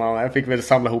säkert någon annan. Jag fick väl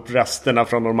samla ihop resterna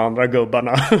från de andra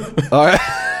gubbarna.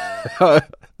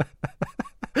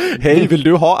 Hej, vill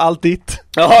du ha allt ditt?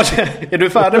 Ja, är du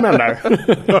färdig med den där?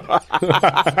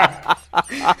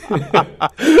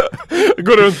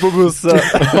 Går runt på bussen.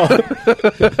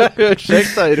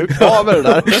 Ursäkta, är du klar med det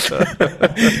där?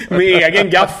 Med egen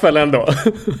gaffel ändå.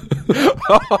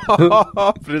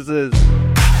 Precis.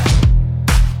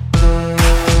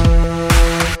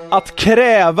 Att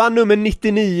kräva nummer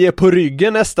 99 på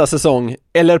ryggen nästa säsong,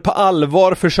 eller på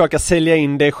allvar försöka sälja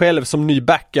in dig själv som ny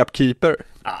backup-keeper?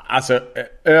 Alltså,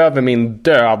 över min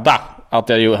döda att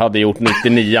jag hade gjort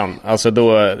 99an. Alltså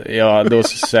då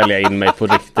säljer jag in mig på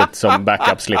riktigt som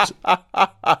backup-slips.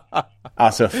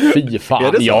 Alltså fy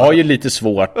fan, jag har ju lite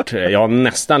svårt. Jag har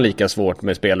nästan lika svårt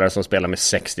med spelare som spelar med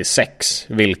 66,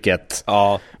 vilket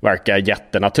verkar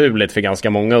jättenaturligt för ganska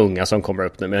många unga som kommer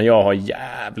upp nu. Men jag har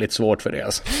jävligt svårt för det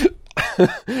alltså.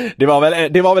 Det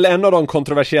var väl en av de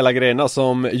kontroversiella grejerna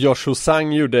som Josh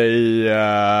Hosang gjorde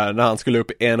när han skulle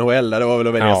upp i NHL. Det var väl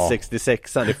att välja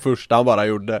 66, det första han bara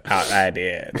gjorde. Ja, nej,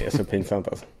 det är så pinsamt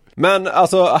alltså. Men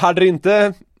alltså, hade det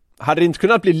inte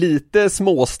kunnat bli lite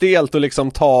småstelt och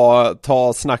liksom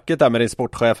ta snacket där med din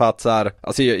sportchef att så här,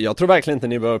 alltså jag tror verkligen inte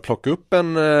ni behöver plocka upp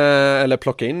eller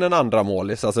plocka in en andra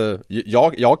målis. Alltså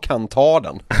jag kan ta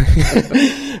den.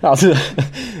 Alltså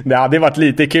det hade varit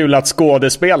lite kul att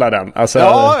skådespela den. Alltså,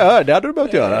 ja, det hade du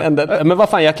behövt göra. Men vad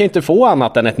fan, jag kan inte få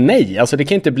annat än ett nej. Alltså det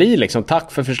kan inte bli liksom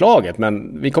tack för förslaget,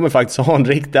 men vi kommer faktiskt ha en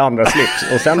riktig andra slips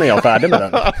och sen är jag färdig med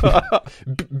den.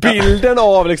 Bilden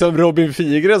av liksom Robin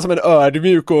Figren som en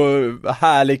ödmjuk och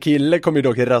härlig kille kommer ju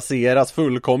dock raseras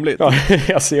fullkomligt. Ja,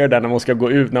 jag ser det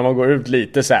när man går ut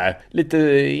lite så här, lite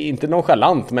inte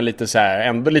nonchalant, men lite så här,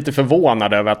 ändå lite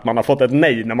förvånad över att man har fått ett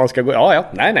nej när man ska gå.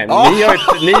 Nej,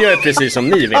 ni gör precis som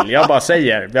ni vill. Jag bara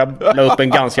säger, jag la upp en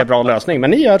ganska bra lösning,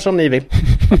 men ni gör som ni vill.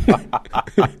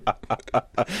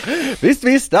 Visst,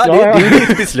 det är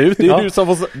ditt beslut. Det är du som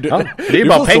får det är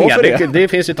bara pengar. Det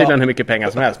finns ju tydligen hur mycket pengar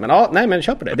som helst, men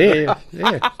köp det. Det är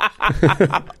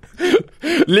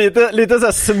lite så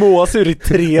här småsur i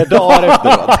 3 dagar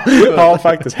efteråt. Ja,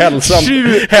 faktiskt.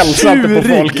 Hälsa inte på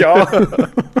folk. Ja.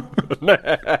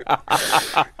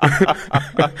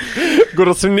 Går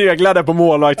och sneglar där på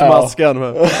målvaktmasken.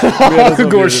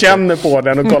 Går och känner på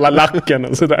den och kollar lacken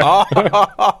och sådär.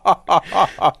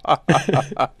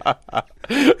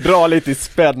 Dra lite i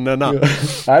spännena.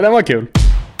 Nej, den var kul.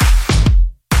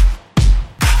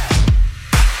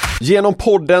 Genom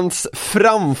poddens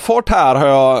framfart här har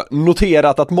jag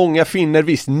noterat att många finner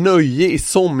visst nöje i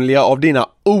somliga av dina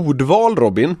ordval,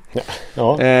 Robin.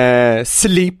 Ja.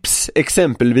 Slips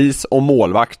exempelvis om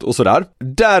målvakt och sådär.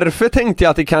 Därför tänkte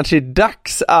jag att det kanske är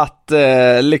dags att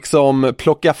liksom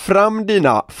plocka fram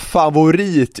dina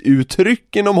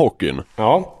favorituttryck inom hockeyn.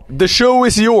 Ja. The show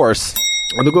is yours.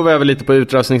 Och då går vi över lite på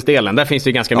utrustningsdelen. Där finns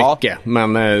det ganska mycket,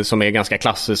 men som är ganska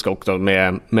klassisk också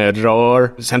med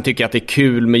rör. Sen tycker jag att det är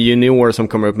kul med junior som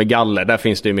kommer upp med galler. Där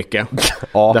finns det ju mycket.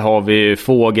 Där har vi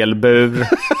fågelbur,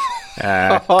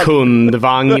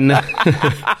 kundvagn,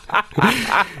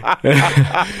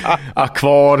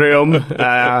 akvarium.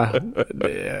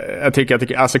 Jag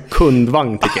tycker alltså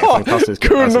kundvagn tycker jag är fantastiskt.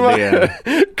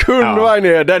 Kundvagn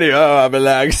den är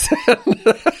överlägsen.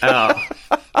 Ja.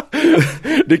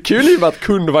 Det är kul ju att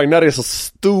kundvagnar är så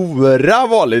stora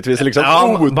vanligtvis,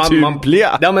 liksom otympliga.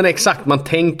 Ja, men exakt, man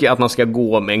tänker att man ska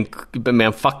gå med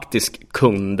en faktisk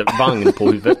kundvagn på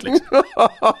huvudet liksom.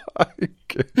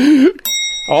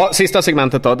 Ja, sista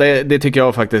segmentet då, det tycker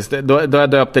jag faktiskt, då har jag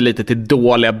döpt det lite till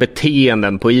dåliga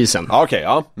beteenden på isen. Okej,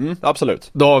 absolut.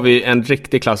 Då har vi en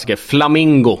riktig klassiker,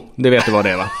 flamingo, det vet du vad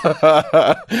det är, va?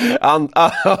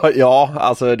 Ja,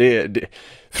 alltså det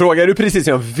frågar du precis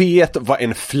som jag vet vad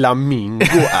en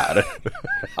flamingo är.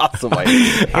 Alltså vad i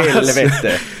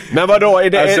helvete. Men vadå,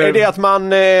 är det att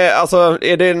man alltså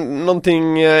är det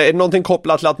någonting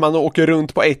kopplat till att man åker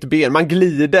runt på ett ben? Man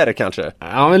glider kanske?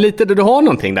 Ja, men lite du har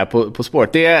någonting där på sport.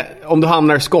 Det är om du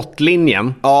hamnar i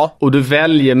skottlinjen och du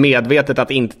väljer medvetet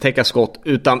att inte täcka skott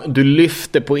utan du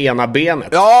lyfter på ena benet.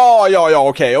 Ja,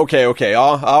 okej.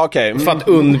 Ja, okej. För att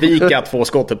undvika att få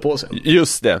skottet på sig.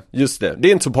 Just det. Det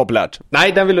är inte så populärt.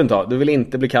 Nej, den vill du inte ha. Du vill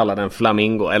inte bli kallad en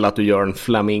flamingo eller att du gör en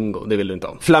flamingo. Det vill du inte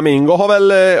ha. Flamingo har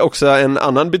väl också en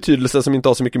annan betydelse som inte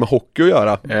har så mycket med hockey att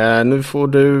göra. Nu får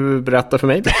du berätta för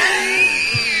mig.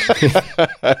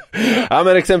 Ja,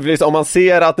 men exempelvis om man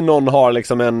ser att någon har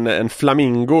liksom en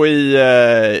flamingo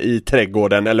i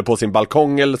trädgården eller på sin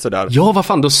balkong eller sådär. Ja, vad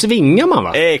fan, då svingar man,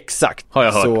 va? Exakt. Har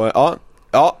jag hört. Så,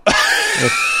 ja.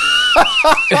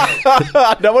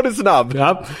 Där var du snabb.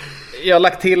 Ja. Jag har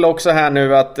lagt till också här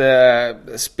nu att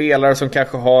spelare som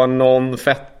kanske har någon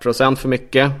fettprocent för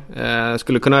mycket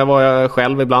skulle kunna vara jag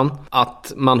själv ibland.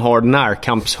 Att man har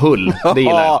närkampshull, det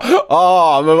gillar jag.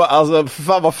 Men alltså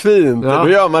fan vad fint. Då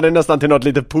gör man det nästan till något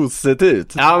lite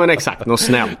positivt. Ja, men exakt, något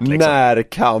snällt liksom.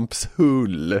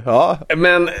 Närkampshull. Ja.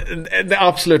 Men det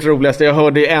absolut roligaste, jag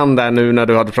hörde en där nu när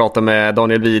du hade pratat med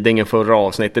Daniel Widing i förra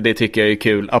avsnittet. Det tycker jag är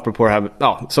kul, apropå det här.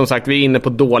 Ja, som sagt, vi är inne på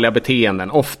dåliga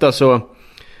beteenden. Ofta så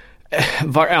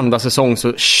varenda säsong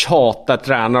så tjatar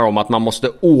tränare om att man måste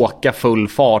åka full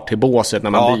fart till båset när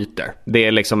man byter. Det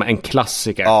är liksom en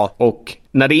klassiker. Och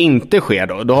när det inte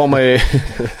sker då har man ju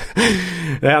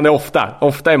det händer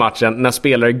ofta i matchen när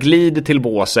spelare glider till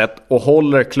båset och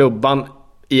håller klubban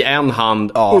i en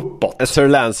hand uppåt. Sir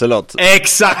Lancelot.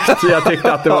 Exakt, jag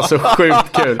tyckte att det var så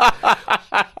sjukt kul.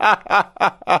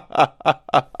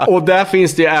 Och där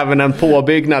finns det ju även en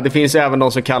påbyggnad. Det finns ju även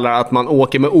de som kallar att man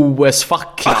åker med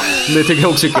OS-facklan. Det tycker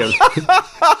jag också är kul.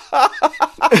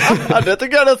 Det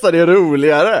tycker jag nästan är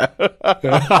roligare.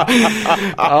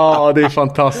 Ja, det är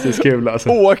fantastiskt kul alltså.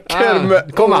 Åker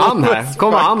med Kommer han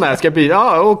här. Ska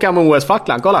åka med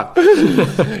OS-facklan, kolla.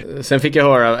 Sen fick jag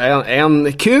höra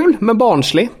en kul men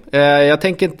barnslig. Jag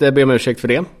tänker inte be om ursäkt för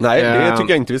det. Nej, det tycker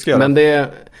jag inte vi ska göra. Men det,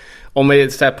 om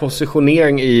vi säger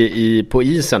positionering på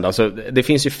isen då, så det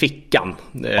finns ju fickan.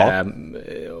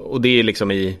 Och det är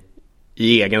liksom i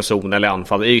egen zon eller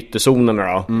anfall, i ytterzonen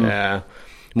då.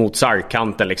 Mot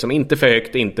sargkanten liksom. Inte för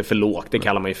högt, inte för lågt. Det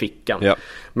kallar man ju fickan. Ja.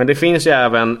 Men det finns ju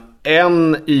även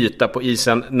en yta på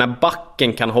isen när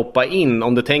backen kan hoppa in.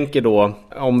 Om du tänker då,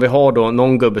 om vi har då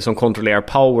någon gubbe som kontrollerar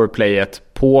powerplayet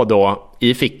på då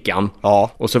i fickan.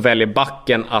 Ja. Och så väljer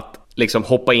backen att liksom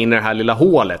hoppa in i det här lilla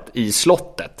hålet i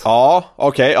slottet. Ja,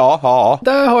 okej, ja.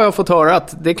 Där har jag fått höra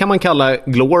att det kan man kalla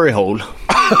glory hole.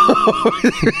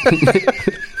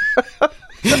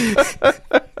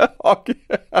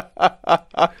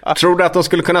 Tror du att de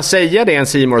skulle kunna säga det i en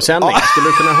C-more-sändning? Skulle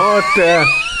du kunna hört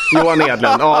Johan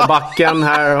Edlund? Backen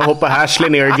här, hoppar Ashley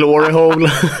ner i glory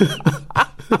hole.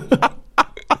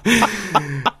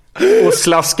 Och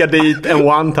slaskar dit en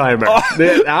one-timer.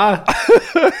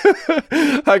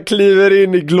 Han kliver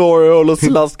in i glory hole och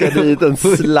slaskar dit en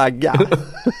slagga.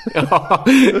 Ja,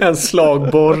 en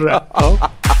slagborre.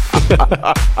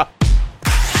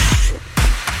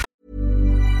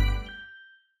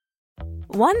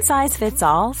 One size fits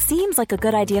all seems like a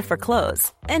good idea for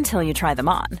clothes until you try them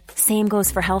on. Same goes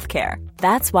for healthcare.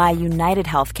 That's why United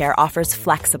Healthcare offers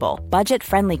flexible,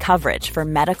 budget-friendly coverage for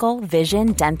medical,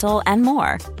 vision, dental, and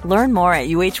more. Learn more at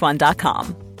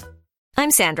uh1.com.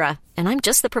 I'm Sandra, and I'm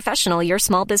just the professional your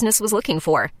small business was looking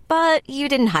for. But you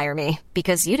didn't hire me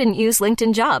because you didn't use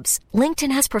LinkedIn Jobs.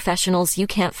 LinkedIn has professionals you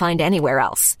can't find anywhere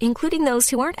else, including those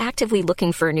who aren't actively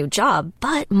looking for a new job,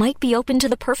 but might be open to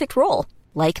the perfect role,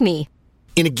 like me.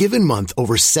 In a given month,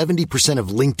 over 70% of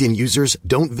LinkedIn users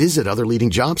don't visit other leading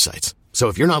job sites. So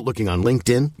if you're not looking on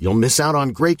LinkedIn, you'll miss out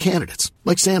on great candidates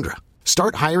like Sandra.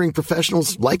 Start hiring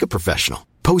professionals like a professional.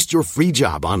 Post your free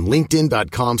job on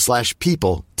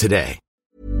linkedin.com/people today.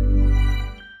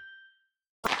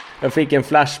 Jag fick en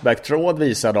Flashback-tråd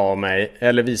visad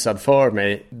för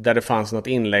mig där det fanns något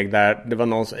inlägg där det var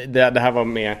någon, det här var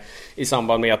med i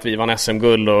samband med att vi vann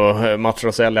SM-guld och Mats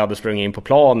Roselli hade sprungit in på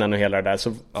planen och hela det där,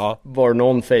 så var det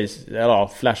någon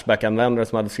Flashback-användare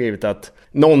som hade skrivit att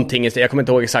någonting i stil, jag kommer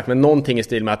inte ihåg exakt, men någonting i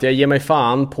stil med att jag ger mig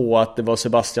fan på att det var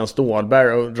Sebastian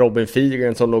Ståhlberg och Robin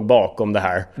Figren som låg bakom det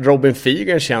här. Robin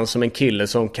Figren känns som en kille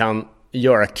som kan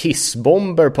göra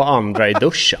kissbomber på andra i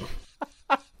duschen.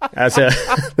 Alltså,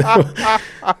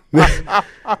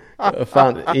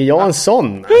 fan, är jag en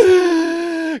sån?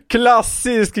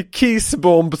 Klassisk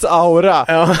kissbombs-aura.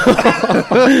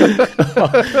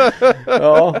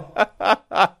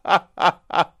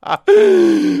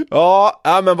 Ja,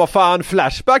 men vad fan,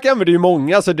 Flashback använder ju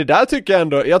många, så det där tycker jag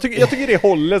ändå, jag tycker det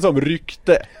håller som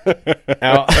rykte.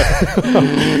 Ja.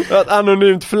 Ett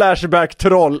anonymt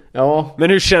Flashback-troll. Ja. Men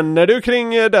hur känner du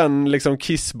kring den liksom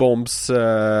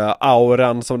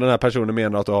kissbombs-auran som den här personen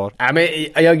menar att du har? Ja, men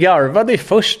jag garvade ju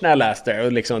först när jag läste det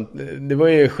och liksom, det var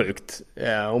ju sjukt.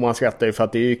 Och man skrattar ju för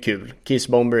att det är ju kul.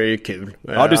 Kissbomber är ju kul.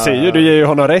 Ja, du säger, du ger ju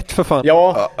honom rätt för fan.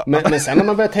 Ja, men sen när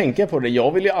man börjar tänka på det,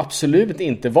 jag vill ju absolut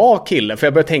inte vara kille. För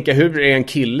jag börjar tänka, hur är en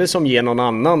kille som ger någon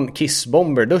annan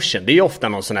kissbomber duschen? Det är ju ofta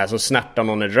någon sån här som snärtar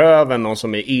någon i röven, någon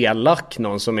som är elak,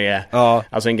 någon som är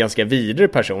alltså en ganska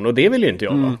vidrig person. Och det vill ju inte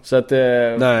jag vara. Så att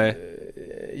nej.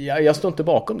 Jag står inte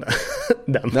bakom det.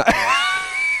 Den. Nej.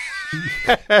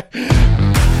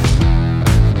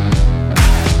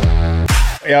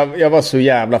 Jag var så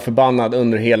jävla förbannad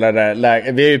under hela det där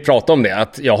läget. Vi har ju pratat om det,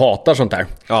 att jag hatar sånt här.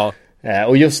 Ja.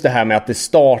 Och just det här med att det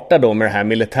startar då med det här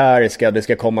militäriska, det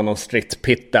ska komma någon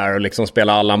strittpitt där och liksom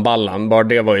spela Allan Ballan, bara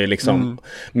det var ju liksom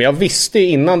men jag visste ju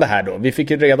innan det här då, vi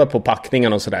fick ju reda på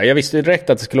packningen och sådär, jag visste ju direkt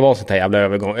att det skulle vara sånt här jävla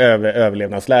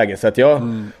överlevnadsläge, så att jag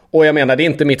och jag menar, det är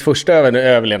inte mitt första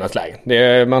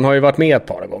överlevnadsläge, man har ju varit med ett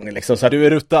par gånger liksom, så att, du är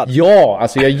ruttad? Ja,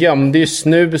 alltså jag gömde ju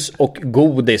snus och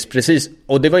godis precis,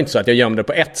 och det var inte så att jag gömde det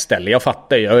på ett ställe, jag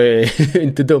fattar ju, jag är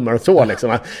inte dummare än så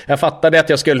liksom. Jag fattade att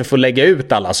jag skulle få lägga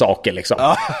ut alla saker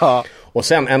liksom. Och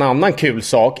sen en annan kul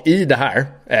sak i det här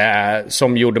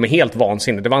som gjorde mig helt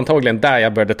vansinnig, det var antagligen där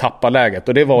jag började tappa läget,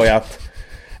 och det var ju att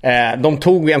De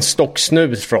tog en stock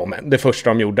snus från mig, det första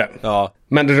de gjorde. Ja.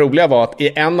 Men det roliga var att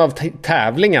i en av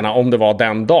tävlingarna, om det var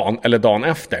den dagen eller dagen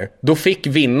efter, då fick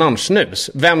vinnaren snus.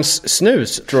 Vems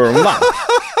snus tror de vann?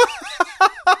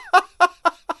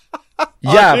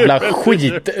 Jävla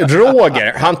skit.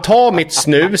 Roger, han tar mitt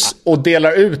snus och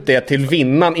delar ut det till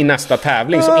vinnaren i nästa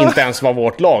tävling som inte ens var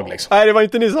vårt lag liksom. Nej, det var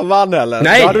inte ni som vann heller.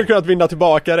 Nej. Då hade du kunnat vinna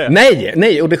tillbaka det.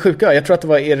 Nej, och det sjuka, jag tror att det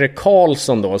var Erik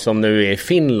Karlsson då som nu är i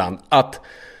Finland, att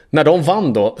när de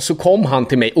vann då så kom han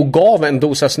till mig och gav en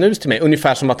dosa snus till mig,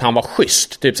 ungefär som att han var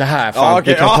schysst. Typ så här, fan,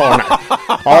 du kan ta den här.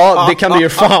 Ja, det kan du ju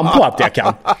fan på att jag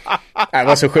kan. Det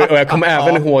var så sjukt. Och jag kommer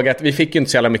även ihåg att vi fick ju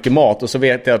inte så jävla mycket mat. Och så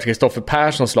vet jag att Kristoffer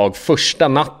Perssons lag första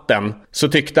natten så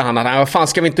tyckte han att vad fan,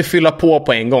 ska vi inte fylla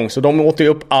på en gång? Så de åt ju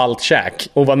upp allt käk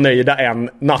och var nöjda en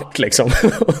natt liksom.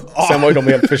 Sen var ju de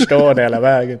helt förstörda hela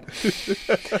vägen.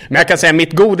 Men jag kan säga,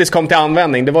 mitt godis kom till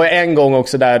användning. Det var ju en gång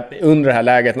också där under det här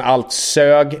läget när allt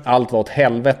sög, allt var åt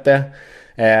helvete.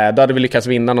 Då hade vi lyckats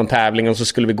vinna någon tävling och så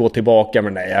skulle vi gå tillbaka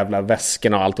med den där jävla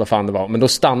väsken och allt vad fan det var. Men då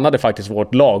stannade faktiskt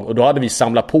vårt lag och då hade vi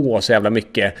samlat på oss så jävla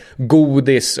mycket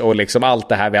godis och liksom allt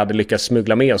det här vi hade lyckats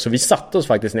smuggla med oss. Så vi satte oss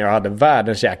faktiskt ner och hade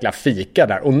världens jäkla fika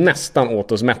där och nästan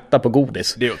åt oss mätta på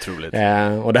godis. Det är otroligt.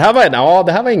 Och det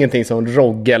här var ingenting som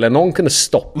Rogge eller någon kunde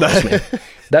stoppa oss med.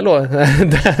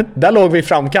 Där låg vi i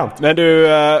framkant. Men du,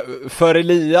 för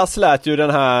Elias lät ju den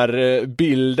här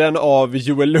bilden av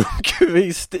Joel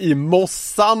Lundqvist i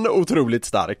Mossan otroligt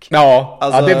stark. Ja,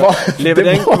 alltså, det var, lever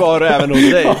den kvar även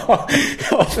hos dig?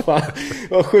 Ja, fan.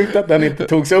 Det var sjukt att den inte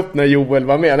togs upp när Joel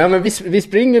var med. Nej, men vi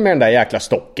springer med den där jäkla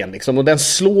stocken liksom, och den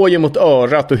slår ju mot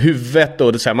örat och huvudet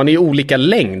och det så här, man är ju olika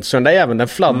längd så den där jäveln den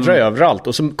fladdrar överallt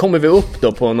och så kommer vi upp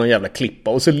då på någon jävla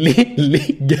klippa och så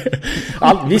ligger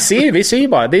vi ser ju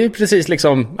bara, det är precis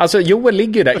liksom, alltså Joel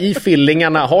ligger där i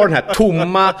fillingarna, har den här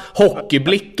tomma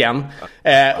hockeyblicken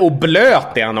och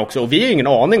blöt är han också, och vi har ingen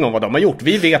aning om vad de har gjort,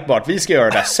 vi vet bara att vi ska göra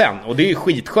det där sen, och det är ju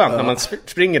skitskönt när man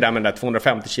springer där med den där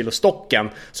 250 kilo stocken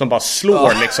som bara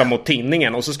slår liksom mot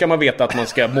tinningen, och så ska man veta att man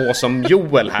ska må som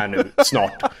Joel här nu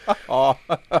snart.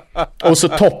 Och så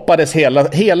toppades hela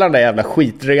den där jävla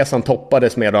skitresan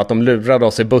toppades med då att de lurade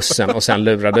oss i bussen och sen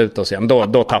lurade ut oss igen.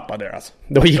 Då tappade det alltså.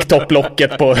 Då gick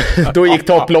topplocket på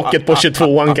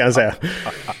 22an kan jag säga.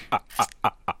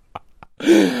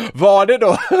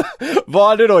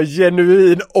 Var det då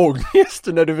genuin ångest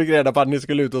när du fick reda på att ni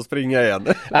skulle ut och springa igen?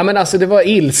 Nej, men alltså det var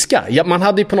ilska. Man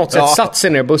hade ju på något sätt satt sig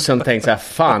ner i bussen och tänkt så här,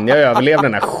 fan, jag överlevde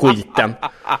den här skiten.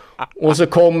 Och så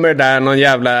kommer där någon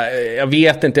jävla, jag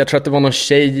vet inte, jag tror att det var någon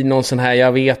tjej, någon sån här,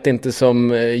 jag vet inte,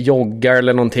 som joggar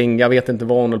eller någonting, jag vet inte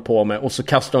vad hon höll på med. Och så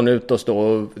kastar hon ut oss då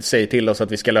och säger till oss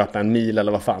att vi ska löpa en mil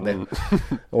eller vad fan det är.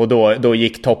 Och då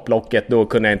gick topplocket, då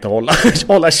kunde jag inte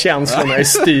hålla känslorna i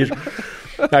styr.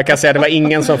 Jag kan säga att det var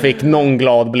ingen som fick någon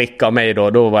glad blick av mig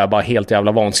då var jag bara helt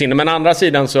jävla vansinnig. Men andra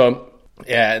sidan så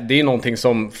det är någonting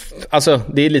som, alltså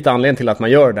det är lite anledning till att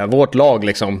man gör det. Vårt lag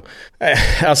liksom,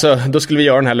 alltså då skulle vi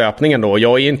göra den här löpningen då.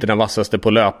 Jag är inte den vassaste på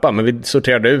att löpa, men vi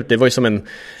sorterade ut, det var ju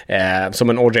som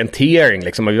en orientering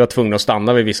liksom, och vi var tvungna att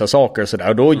stanna vid vissa saker och sådär.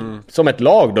 Och då, som ett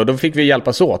lag då fick vi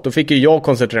hjälpas åt. Då fick ju jag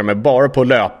koncentrera mig bara på att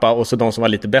löpa, och så de som var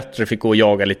lite bättre fick gå och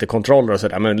jaga lite kontroller och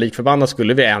sådär. Men likförbannat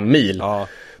skulle vi 1 mil. Ja.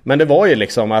 Men det var ju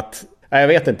liksom att, jag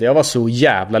vet inte, jag var så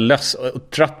jävla lös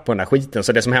och trött på den här skiten.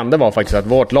 Så det som hände var faktiskt att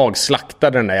vårt lag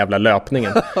slaktade den där jävla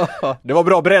löpningen. Det var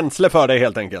bra bränsle för dig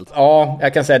helt enkelt. Ja,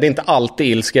 jag kan säga det är inte alltid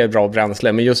ilska är bra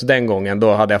bränsle. Men just den gången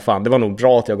då hade jag fan, det var nog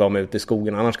bra att jag gav mig ut i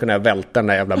skogen. Annars kunde jag välta den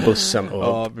där jävla bussen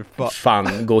och fan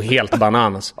gå helt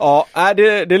bananas. Ja,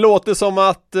 det låter som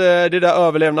att det där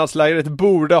överlevnadslägret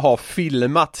borde ha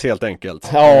filmats helt enkelt.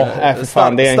 Ja, för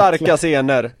fan, det är starka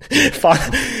scener. Fan,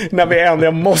 när vi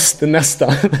ändå måste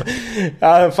nästan...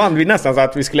 Ja, fan, vi nästan så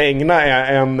att vi skulle ägna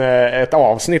ett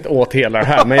avsnitt åt hela det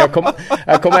här. Men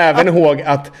jag kom även ihåg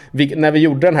att när vi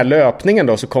gjorde den här löpningen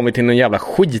då, så kom vi till en jävla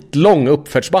skitlång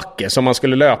uppförsbacke som man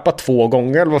skulle löpa 2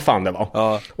 gånger eller vad fan det var.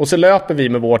 Ja. Och så löper vi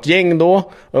med vårt gäng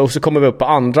då, och så kommer vi upp på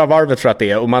andra varvet för att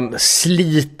det är, och man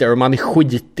sliter och man är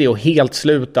skitig och helt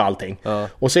slut och allting. Ja.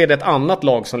 Och så är det ett annat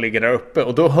lag som ligger där uppe,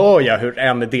 och då hör jag hur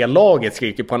en del laget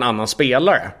skriker på en annan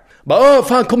spelare. Bara,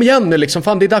 fan kom igen nu liksom,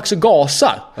 fan det är dags att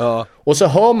gasa. Ja. Och så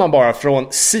hör man bara från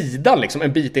sidan liksom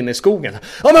en bit in i skogen.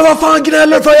 Ja men vad fan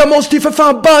gnäller för, jag måste ju för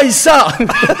fan bajsa.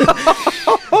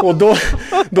 Och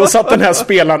då satt den här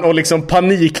spelaren och liksom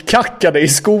panikkackade i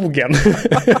skogen.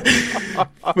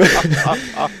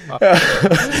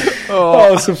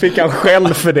 Ja, så fick han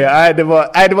skäll för det. Det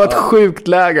var ett sjukt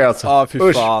läge alltså. Ja,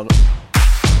 fy fan.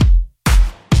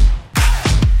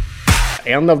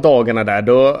 en av dagarna där,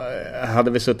 då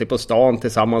hade vi suttit på stan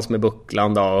tillsammans med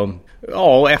Buckland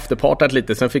och efterpartat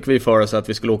lite. Sen fick vi för oss att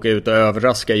vi skulle åka ut och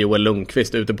överraska Joel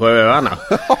Lundqvist ute på öarna.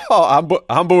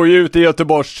 Han bor ju ute i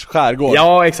Göteborgs skärgård.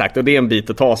 Ja, exakt, och det är en bit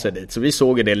att ta sig dit. Så vi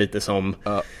såg det lite som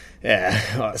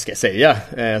vad ska jag säga,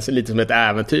 så lite som ett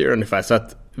äventyr ungefär. Så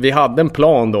att vi hade en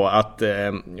plan då att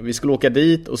vi skulle åka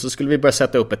dit och så skulle vi börja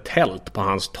sätta upp ett tält på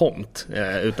hans tomt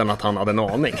utan att han hade en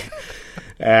aning.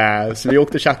 Så vi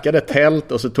åkte och tjackade ett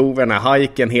tält och så tog vi den här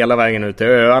hajken hela vägen ut till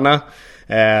öarna.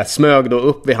 Smög då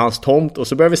upp vid hans tomt och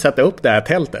så började vi sätta upp det här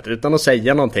tältet utan att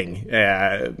säga någonting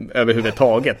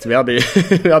överhuvudtaget. Vi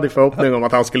hade förhoppning om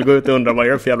att han skulle gå ut och undra vad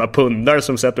är det för jävla pundar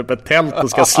som sätter upp ett tält och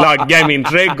ska slagga i min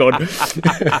trädgård.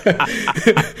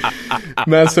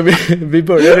 Men så vi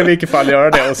började i vilket fall göra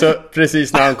det, och så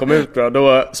precis när han kom ut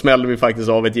då smällde vi faktiskt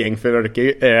av ett gäng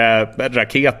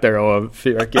raketer och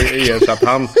fyrverkerier så att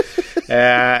han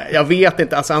jag vet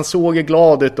inte, alltså han såg ju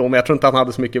glad ut då, men jag tror inte han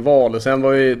hade så mycket val. Och sen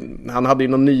han hade ju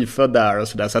någon nyfödd där och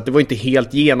sådär, så att det var inte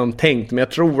helt genomtänkt. Men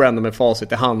jag tror ändå med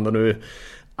facit i hand och nu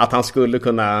att han skulle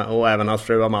kunna, och även hans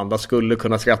fru Amanda skulle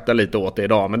kunna skratta lite åt det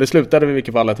idag. Men det slutade i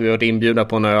vilket fall att vi varit inbjudna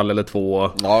på en öl eller två.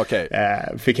 Ja, okay.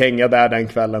 Fick hänga där den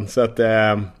kvällen. Så att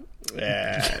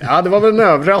ja, det var väl en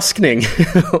överraskning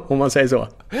om man säger så.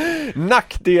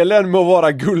 Nackdelen med att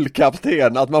vara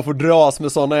guldkapten, att man får dras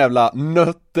med såna jävla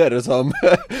nötter som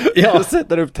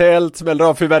sätter upp tält, smäller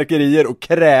av fyrverkerier och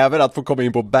kräver att få komma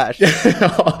in på bärs.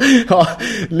 ja,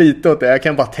 lite åt det. Jag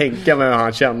kan bara tänka mig hur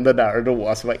han kände där och då.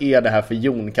 Alltså, vad är det här för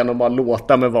Jon? Kan de bara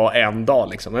låta mig vara en dag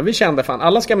liksom? Men vi kände fan,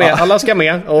 alla ska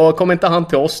med och kommer inte han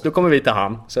till oss, då kommer vi till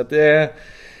han. Så att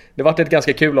det var ett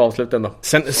ganska kul avslut ändå.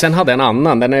 Sen hade en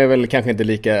annan, den är väl kanske inte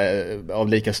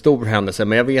lika stor händelse,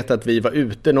 men jag vet att vi var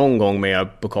ute någon gång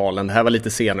med pokalen. Det här var lite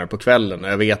senare på kvällen.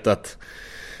 Jag vet att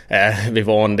vi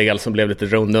var en del som blev lite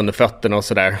runda under fötterna och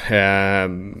sådär.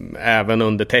 Även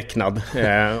undertecknad.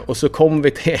 Och så kom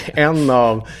vi till en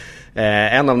av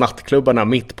nattklubbarna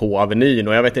mitt på Avenyn,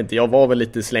 och jag vet inte, jag var väl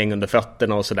lite släng under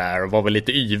fötterna och sådär, och var väl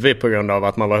lite yvig på grund av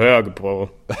att man var hög på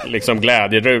liksom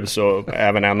glädjerus och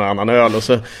även en och annan öl, och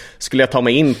så skulle jag ta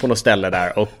mig in på något ställe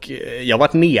där och jag var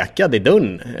nekad i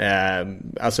dörren.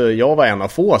 Alltså jag var en av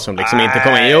få som liksom inte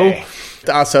kom in. Jo,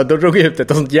 alltså då drog jag ut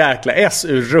ett sånt jäkla S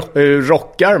ur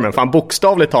rockarmen, fan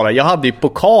bokstavligt talat, jag hade ju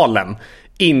pokalen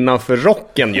innanför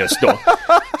rocken just då.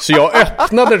 Så jag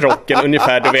öppnade rocken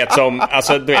ungefär, du vet, som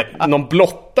någon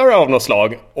blottare av något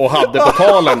slag, och hade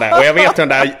pokalen där. Och jag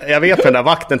vet den där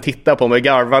vakten tittade på mig,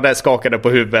 garvade, skakade på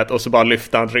huvudet och så bara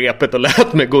lyfte han repet och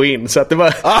lät mig gå in. Så att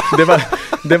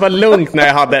det var lugnt när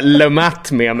jag hade Le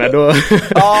Mat med mig då.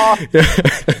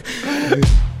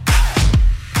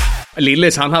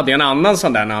 Lillis, han hade en annan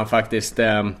sån där när han faktiskt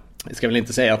jag ska väl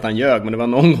inte säga att han ljög, men det var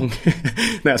någon gång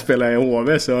när jag spelade i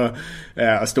HV så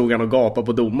stod han och gapade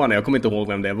på domaren. Jag kommer inte ihåg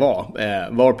vem det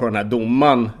var på den här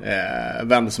domaren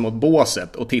vände sig mot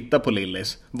båset och tittade på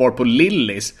Lillis. Var på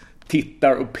Lillis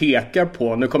tittar och pekar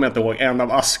på, nu kommer jag inte ihåg, en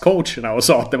av ASS-coacherna och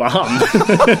sa att det var han.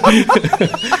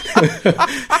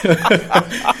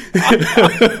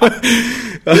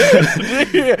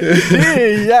 Det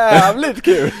är jävligt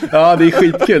kul. Ja, det är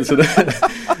skitkul. Så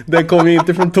den kommer ju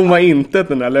inte från tomma intet,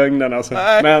 den där lögnen alltså.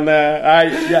 Men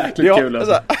jäkligt kul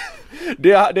alltså.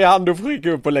 Det är han du får skicka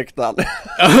upp på läktaren.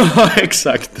 Ja,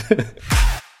 exakt.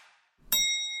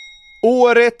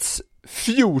 Årets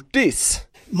fjortis.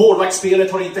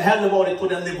 Målvaktsspelet har inte heller varit på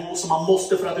den nivå som man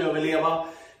måste för att överleva.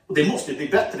 Och det måste bli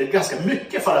bättre, ganska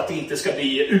mycket, för att det inte ska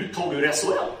bli uttåg ur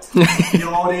SHL.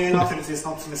 Ja, det är naturligtvis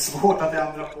något som är svårt att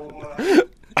ändra på.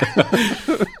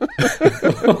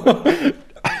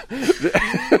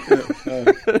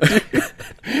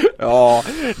 Ja,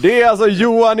 det är alltså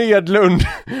Johan Edlund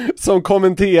som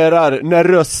kommenterar när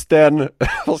rösten,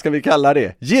 vad ska vi kalla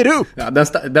det, ger upp. Ja,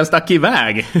 den stack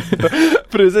iväg.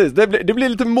 Precis, det blir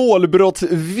lite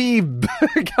målbrottsvibb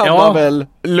kan man väl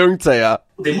lugnt säga.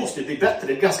 Det måste bli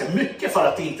bättre, ganska mycket, för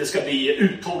att det inte ska bli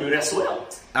uttåg ur SHL.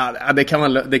 Ja,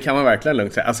 det kan man verkligen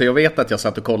lugnt säga. Alltså jag vet att jag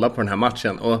satt och kollade på den här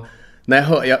matchen, och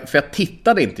när jag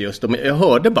tittade inte just då, men jag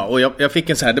hörde bara, och jag fick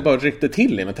en så här, det bara ryckte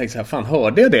till i mig. Jag tänkte så här, fan,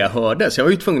 hörde jag det jag hörde? Så jag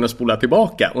var ju tvungen att spola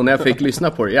tillbaka, och när jag fick lyssna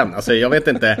på det igen, alltså jag vet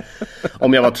inte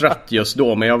om jag var trött just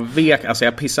då, men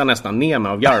jag pissade nästan ner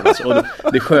mig av garvas. Och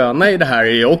det sköna i det här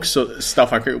är ju också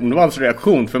Staffan Kronvalls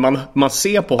reaktion, för man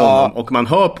ser på honom och man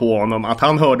hör på honom att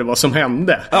han hörde vad som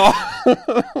hände. Ja.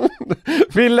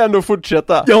 Vill ändå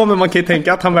fortsätta. Ja, men man kan ju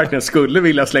tänka att han verkligen skulle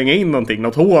vilja slänga in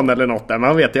något hån eller något där, men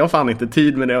han vet, jag har fan inte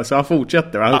tid med det, så han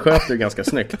fortsätter, han sköter det ganska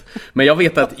snyggt. Men jag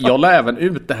vet att jag la även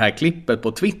ut det här klippet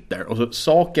på Twitter, och så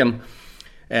saken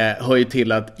hör ju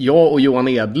till att jag och Johan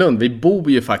Edlund, vi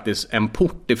bor ju faktiskt en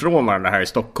port ifrån varandra här i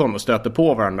Stockholm och stöter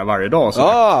på varandra varje dag.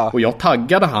 Och jag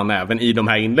taggade han även i de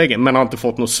här inläggen, men har inte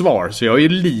fått något svar. Så jag är ju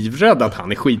livrädd att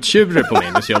han är skittjurig på mig.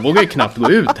 Så jag vågar ju knappt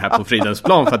gå ut här på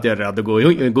Fridhemsplan för att jag är rädd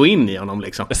att gå in i honom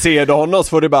liksom. Ser du honom så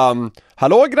får du bara,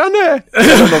 hallå granne!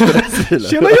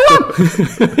 Tjena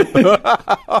Johan!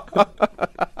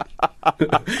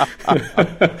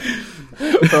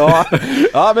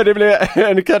 Ja, men det blir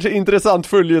en kanske intressant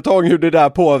följetong hur det där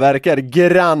påverkar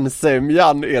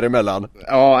grannsämjan er emellan.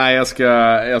 Ja, nej,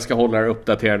 jag ska hålla er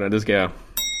uppdaterade, det ska jag.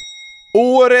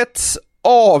 Årets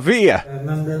AV.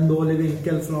 Men det är en dålig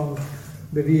vinkel från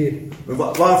bredvid.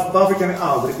 Varför kan ni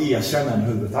aldrig erkänna en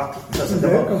huvudtackling? Alltså, det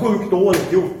var sjukt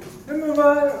dåligt gjort.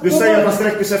 Du säger att han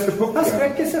sträcker sig efter pucken. Han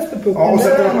sträcker sig efter pucken. Ja, och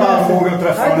sätter en armbågen och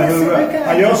träffar med huvudet.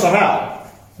 Han gör så här.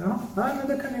 Ja, nej, men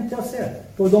det kan inte jag se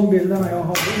på de bilderna jag har.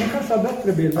 Man kanske har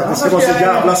bättre bilder. Att det ska vara så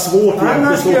jävla svårt.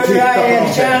 Annars skulle jag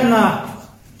erkänna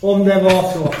om det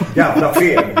var så. Jävla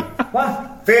feg. Va?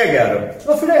 Feg är du.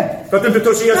 Varför det? För att du inte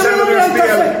törs erkänna när du spelar.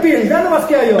 Jag har sett bilderna, vad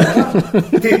ska jag göra?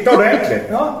 Titta ordentligt.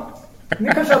 Ja. Ni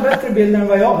kanske har bättre bilder än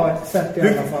vad jag har sett i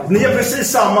alla fall. Ni har precis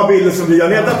samma bilder som vi har.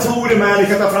 Ni har datorer med, ni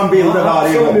kan ta fram bilder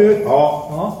varje gång.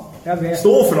 Ja, jag vet.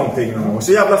 Stå för någonting någon gång.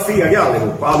 Så jävla fega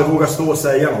allihopa. Aldrig vågar stå och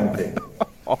säga någonting.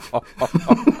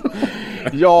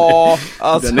 Ja,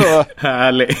 alltså den är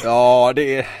härlig. Ja,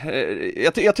 det är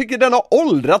jag tycker den har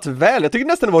åldrats väl. Jag tycker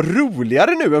nästan det var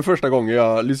roligare nu än första gången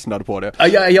jag lyssnade på det.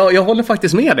 Jag håller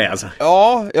faktiskt med det alltså.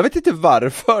 Ja, jag vet inte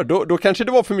varför. Då kanske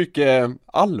det var för mycket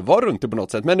allvar runt det på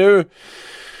något sätt. Men nu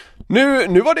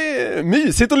var det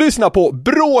mysigt att lyssna på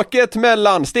bråket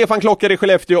mellan Stefan Klockare i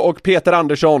Skellefteå och Peter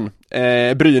Andersson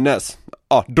Brynäs.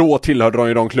 Ja, då tillhörde de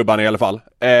ju de klubbarna i alla fall.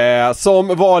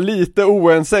 Som var lite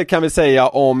oense kan vi säga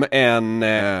om en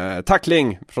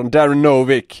tackling från Darren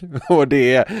Novick. Och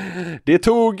det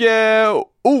tog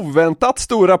oväntat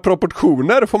stora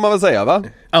proportioner får man väl säga, va?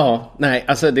 Ja, nej,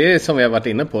 alltså det är som vi har varit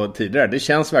inne på tidigare. Det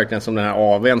känns verkligen som den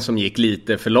här AW:n som gick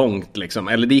lite för långt liksom.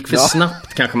 Eller det gick för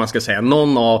snabbt kanske man ska säga.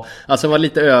 Alltså var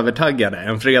lite övertaggade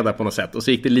en fredag på något sätt. Och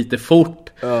så gick det lite fort.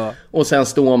 Och sen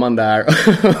står man där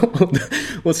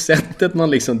och sättet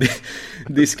man liksom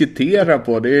diskuterar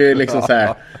på, det är liksom så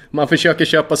här, man försöker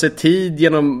köpa sig tid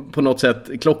genom på något sätt.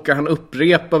 Klockan han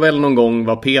upprepar väl någon gång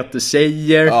vad Peter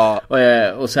säger.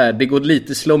 Och så här, det går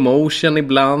lite slow motion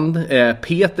ibland.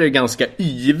 Peter är ganska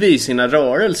yvig i sina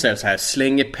rörelser, så här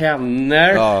slänger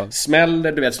pennor,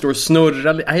 smäller, du vet, står och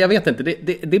snurrar. Nej, jag vet inte,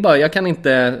 det är bara, jag kan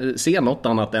inte se något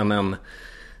annat än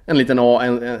en liten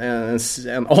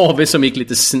en AV som gick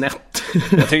lite snett.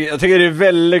 Jag tycker det är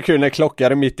väldigt kul när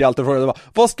Klockare mitt i allt och frågar,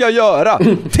 vad ska jag göra?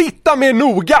 Titta mer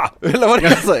noga! Eller vad det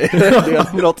jag säger. Det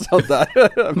är något sånt där.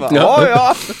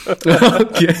 Ja.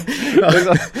 Okay.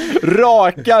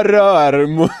 Raka rör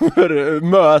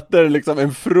möter liksom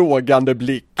en frågande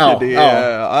blick. Det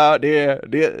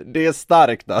är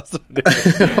starkt alltså.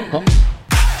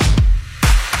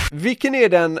 Vilken är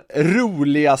den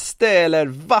roligaste eller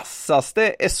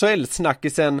vassaste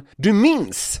SHL-snackisen du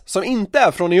minns som inte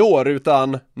är från i år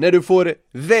utan när du får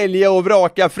välja och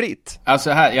vraka fritt?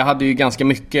 Alltså här, jag hade ju ganska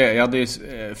mycket, jag hade ju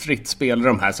fritt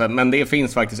spelrum här, men det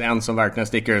finns faktiskt en som verkligen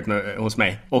sticker ut hos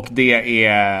mig. Och det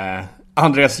är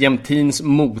Andreas Jämtins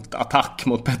motattack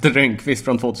mot Petter Rönnqvist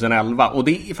från 2011. Och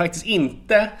det är faktiskt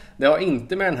inte, det har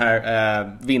inte med den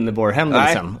här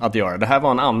Winneborg-händelsen att göra. Det här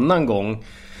var en annan gång.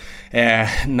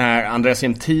 När Andreas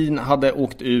Jämtin hade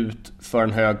åkt ut för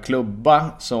en hög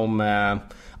klubba som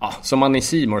man i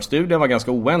C-more-studien var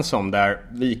ganska oense om, där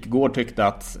Wikgård tyckte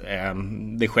att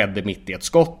det skedde mitt i ett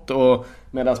skott, och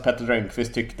medan Petter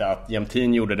Rönnqvist tyckte att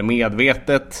Jämtin gjorde det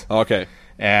medvetet. Okej.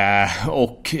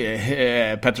 Och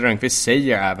Petter Rönnqvist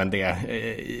säger även det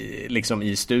liksom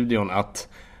i studion, att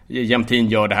Jämtin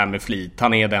gör det här med flit.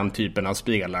 Han är den typen av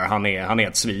spelare. Han är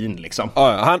ett svin liksom.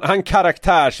 Han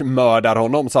karaktärsmördar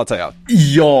honom så att säga.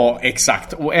 Ja,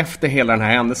 exakt. Och efter hela den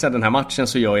här händelsen, den här matchen,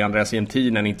 så gör Andreas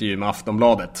Jämtin en intervju med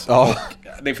Aftonbladet. Och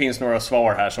det finns några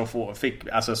svar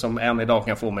här som än idag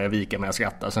kan få mig att vika med att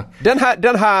skratta. Alltså.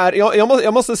 Den här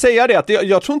jag måste säga det, att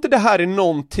jag tror inte det här är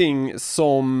någonting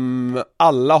som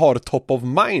alla har top of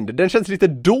mind. Den känns lite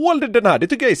dold, den här. Det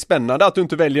tycker jag är spännande, att du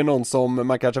inte väljer någon som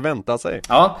man kanske väntar sig.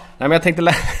 Ja, nej, men jag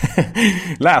tänkte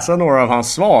läsa några av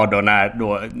hans svar då, när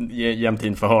då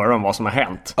Jämtin får höra om vad som har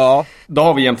hänt. Ja. Då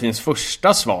har vi Jämtins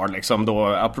första svar liksom, då,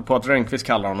 apropå att Rönnqvist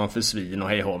kallar honom för svin och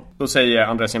hej hå. Då säger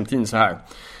Andreas Jämtin så här: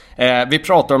 vi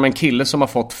pratar om en kille som har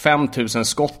fått 5000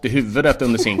 skott i huvudet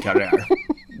under sin karriär.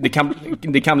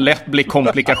 Det kan lätt bli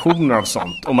komplikationer av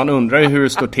sånt, och man undrar ju hur det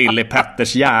står till i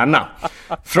Petters hjärna.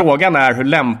 Frågan är hur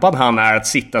lämpad han är att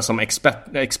sitta som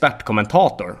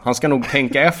expertkommentator. Han ska nog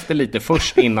tänka efter lite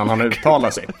först innan han uttalar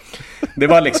sig. Det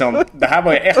var liksom, det här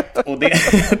var ju ett, och det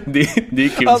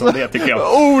är kul alltså, som det tycker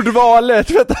jag.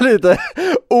 Ordvalet, vänta lite.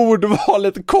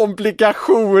 Ordvalet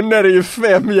komplikationer är ju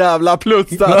 5 jävla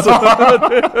plus alltså.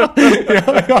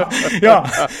 Ja,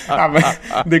 men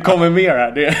det kommer mer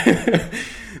här.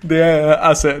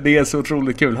 Det är så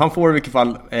otroligt kul. Han får i vilket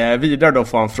fall vidare då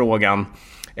får han frågan,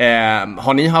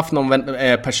 har ni haft någon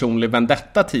personlig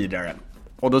vendetta tidigare?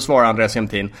 Och då svarar Andreas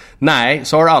Jämtin, nej,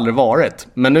 så har det aldrig varit.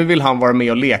 Men nu vill han vara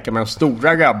med och leka med de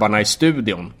stora grabbarna i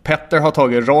studion. Petter har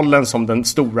tagit rollen som den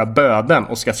stora böden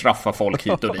och ska straffa folk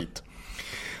hit och dit.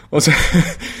 Och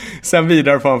sen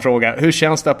vidare får han fråga, hur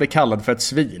känns det att bli kallad för ett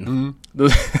svin?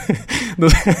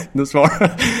 Då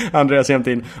svarar Andreas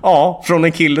Jämtin, ja, från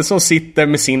en kille som sitter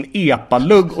med sin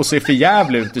epalugg och ser för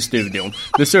jävligt ut i studion.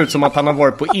 Det ser ut som att han har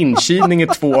varit på inkilning i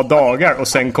 2 dagar och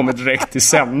sen kommit direkt till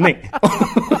sändning.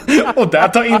 Och där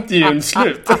tar intervjun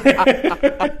slut.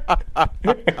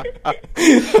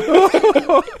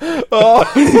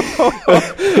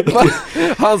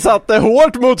 Han satte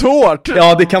hårt mot hårt.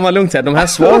 Ja, det kan man lugnt säga. De här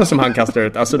svaren som han kastar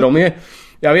ut, alltså de är,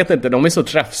 jag vet inte, de är så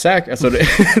träffsäkra, alltså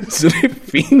så det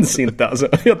finns inte, alltså.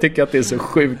 Jag tycker att det är så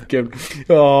sjukt kul.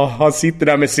 Ja, han sitter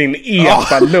där med sin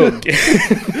epalugg.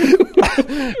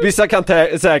 Vissa kan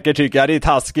säkert tycka det är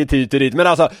taskigt hit och dit, men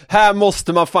alltså här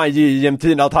måste man fan ge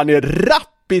Jämtin att han är rapp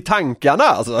i tankarna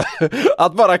alltså.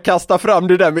 Att bara kasta fram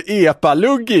det där med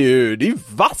epalugg är ju, det är ju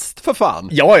för fan.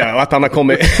 Ja, att han har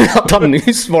kommit, att han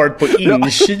nyss varit på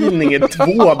inkilning i 2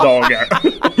 dagar.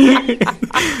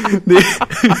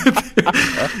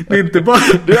 Det är inte bara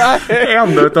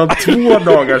en utan 2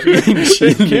 dagars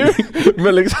inkilning.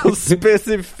 Men liksom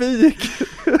specifik.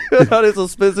 Det är så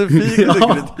specifik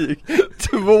kritik.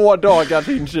 2 dagars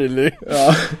inkilning.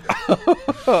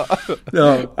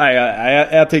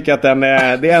 Jag tycker att det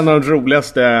är en av de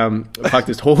roligaste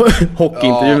faktiskt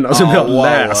hockeyintervjuerna som jag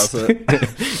har läst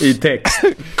i text.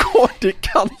 Det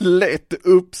kan lätt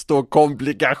uppstå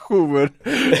komplikationer.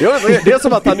 Det är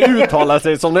som att han uttalar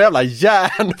sig som en jävla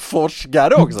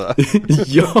hjärnforskare också.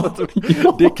 Ja.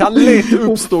 Det kan lätt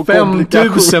uppstå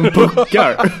 5000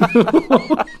 puckar.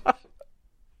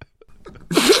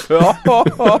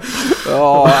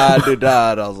 Ja, det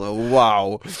där alltså,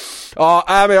 wow.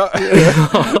 Ja, men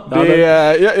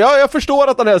jag förstår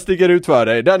att den här sticker ut för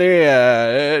dig. Den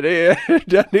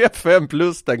är 5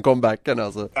 plus den comebacken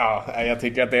alltså. Ja, jag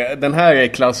tycker att den här är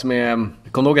klass med.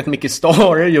 Jag kommer ihåg att Micke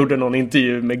Stare gjorde någon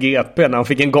intervju med GP när han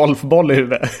fick en golfboll i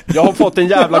huvudet. Jag har fått en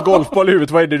jävla golfboll i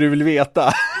huvudet, vad är det du vill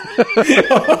veta?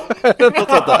 Något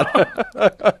sånt där.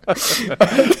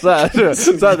 Så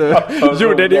här,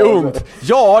 gjorde det ont?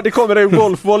 Ja, det kommer en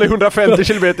golfboll i 150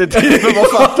 km/h. Men vad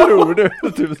fan tror du?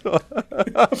 Typ så.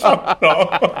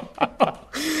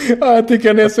 Jag tycker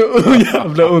han är så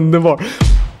jävla underbar.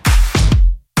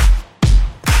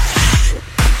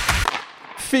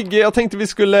 Figge, jag tänkte vi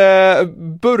skulle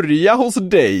börja hos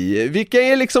dig. Vilka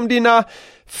är liksom dina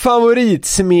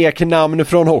favoritsmeknamn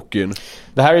från hockeyn?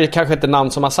 Det här är kanske inte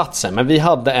namn som har satt sig, men vi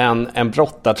hade en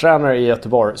brottartränare i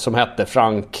Göteborg som hette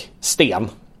Frank Sten.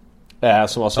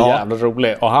 Som var så jävla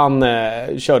rolig. Och han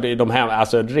körde ju de här,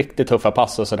 alltså riktigt tuffa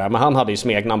pass och sådär. Men han hade ju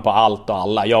smeknamn på allt och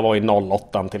alla. Jag var i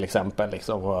 08 till exempel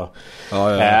liksom.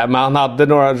 Men han hade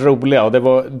några roliga. Och det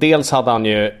var, dels hade han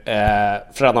ju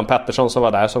Fredan Pettersson som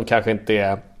var där, som kanske inte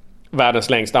är världens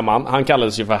längsta man. Han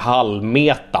kallades ju för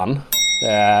halvmetan.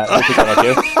 Det tycker jag var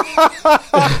kul.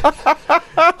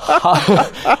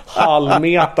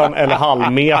 Halvmetan eller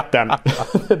halvmetern.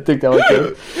 Det tyckte jag var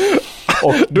kul.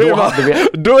 Och då är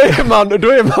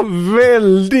man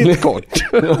väldigt kort.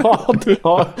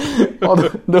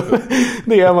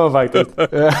 Det är man faktiskt.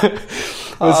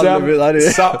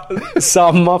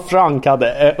 Samma Frank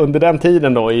hade under den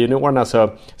tiden då i juniorerna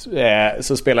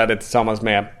så spelade tillsammans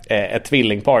med ett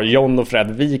tvillingpar, John och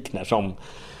Fred Wikner, som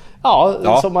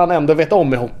som man ändå vet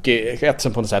om i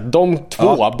hockeykretsen på något sätt. De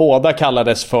två, båda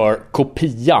kallades för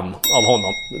kopian av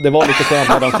honom. Det var lite skönt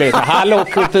när de flöt. Hallå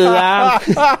kopian!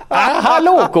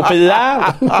 Hallå kopian!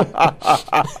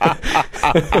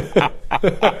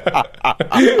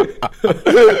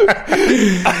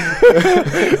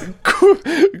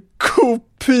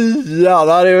 Kopia,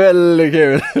 det är väldigt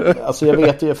kul. Alltså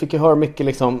jag fick ju höra mycket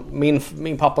liksom,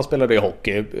 min pappa spelade ju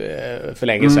hockey för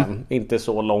länge sedan. Inte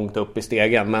så långt upp i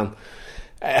stegen, men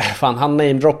fan, han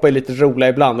namedroppar ju lite roliga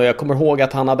ibland. Och jag kommer ihåg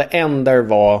att han hade en där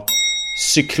var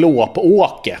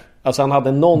Cyklop-Åke. Alltså han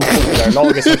hade någon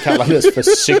fotarlaget som kallades för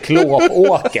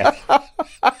Cyklop-Åke.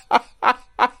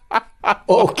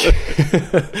 Och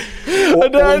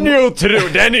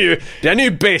den är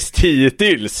ju bäst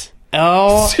hittills.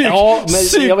 Ja, men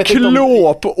jag vet inte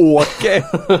Cyklop-Åke.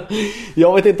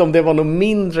 Jag vet inte om det var något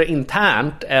mindre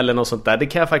internt eller något sånt där. Det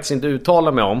kan jag faktiskt inte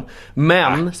uttala mig om.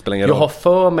 Men jag har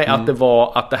för mig att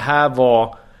det här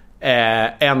var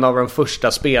en av de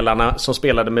första spelarna som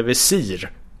spelade med visir.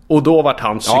 Och då var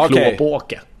han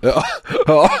Cyklop-Åke.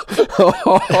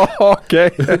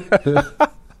 Okej.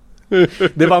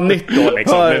 Det var nytt då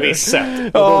liksom med visset.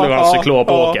 Och då blev han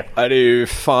Cyklop-Åke. Det är ju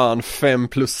fan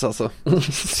 5+ alltså.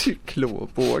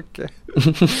 Cyklop-Åke.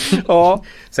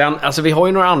 Sen, alltså vi har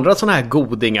ju några andra såna här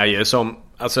godingar ju, som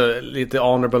alltså lite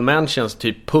honorable mentions,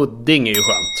 typ pudding är ju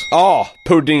skönt.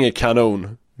 Pudding är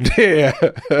kanon. Det är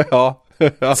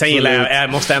Sen gillar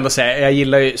jag måste ändå säga, jag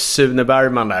gillar ju Sune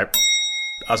Bergman där.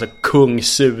 Alltså kung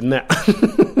Sune.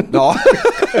 Ja.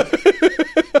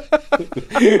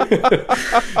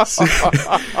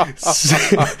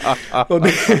 Jag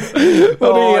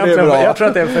tror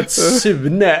att det är för att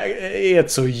Sune är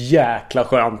ett så jäkla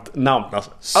skönt namn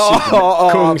alltså.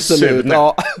 Kung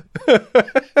Sune.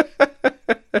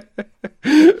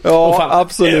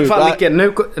 Absolut.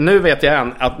 Nu vet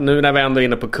jag att nu när vi ändå är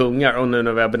inne på kungar och nu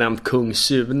när vi har benämnt kung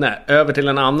Sune, över till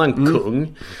en annan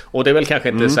kung. Och det är väl kanske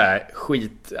inte så här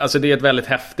skit. Alltså det är ett väldigt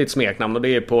häftigt smeknamn och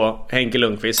det är på Henke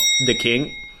Lundqvist, The King.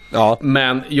 Ja.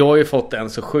 Men jag har ju fått en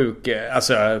så sjuk,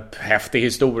 alltså häftig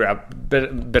historia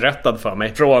berättad för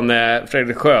mig från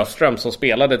Fredrik Sjöström som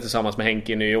spelade tillsammans med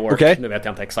Henke i New York. Okay. Nu vet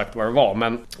jag inte exakt vad det var,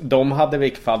 men de hade i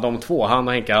vilket fall, de två, han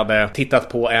och Henke hade tittat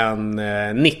på en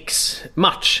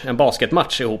Knicks-match, en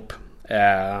basketmatch ihop.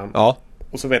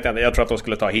 Och så vet jag tror att de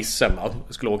skulle ta hissen då,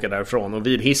 skulle åka därifrån, och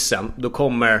vid hissen då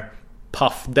kommer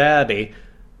Puff Daddy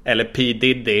eller P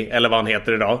Diddy eller vad han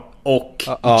heter idag och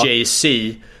Jay-Z,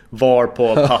 var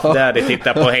på Puff Daddy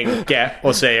tittar på Henke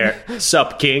och säger Sup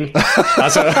King.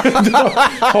 Alltså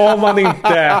har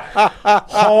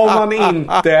man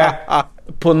inte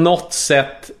på något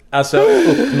sätt alltså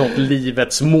uppnått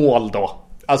livets mål då.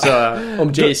 Alltså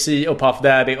om Jay-Z och Puff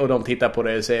Daddy och de tittar på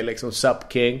det och säger liksom Sup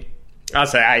King.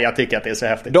 Alltså jag tycker att det är så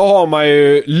häftigt. Då har man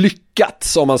ju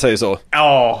lyckats, om man säger så.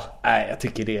 Ja, jag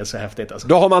tycker det är så häftigt alltså.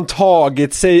 Då har man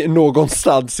tagit sig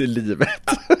någonstans i livet.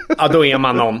 Ja, då är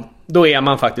man någon. Då är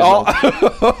man faktiskt någon.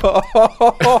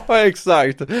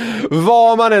 Exakt.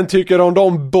 Vad man än tycker om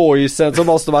de boysen så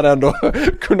måste man ändå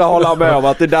kunna hålla med om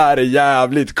att det där är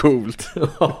jävligt coolt.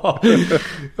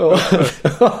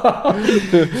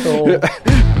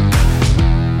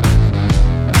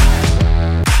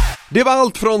 Det var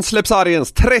allt från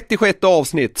Släppsargens 36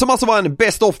 avsnitt, som alltså var en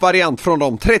best of-variant från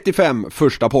de 35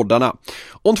 första poddarna.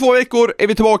 Om 2 veckor är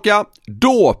vi tillbaka,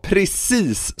 då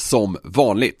precis som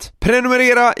vanligt.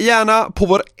 Prenumerera gärna på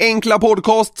vår enkla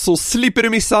podcast så slipper du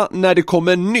missa när det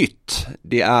kommer nytt.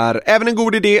 Det är även en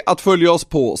god idé att följa oss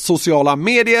på sociala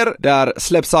medier, där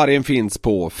Släppsargen finns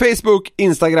på Facebook,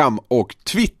 Instagram och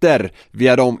Twitter.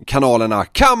 Via de kanalerna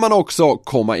kan man också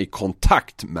komma i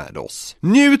kontakt med oss.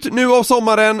 Njut nu av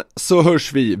sommaren, så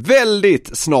hörs vi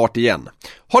väldigt snart igen.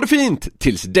 Ha det fint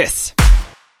tills dess!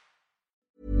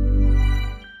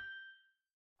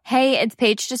 Hey, it's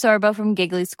Paige DeSorbo from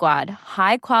Giggly Squad.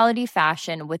 High quality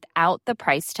fashion without the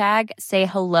price tag. Say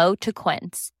hello to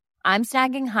Quince. I'm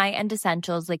snagging high-end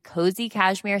essentials like cozy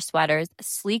cashmere sweaters,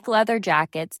 sleek leather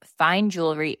jackets, fine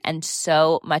jewelry, and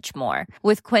so much more.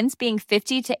 With Quince being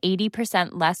 50 to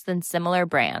 80% less than similar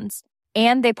brands.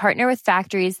 And they partner with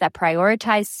factories that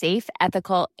prioritize safe,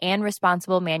 ethical, and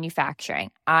responsible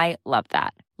manufacturing. I love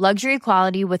that. Luxury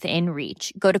quality within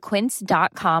reach. Go to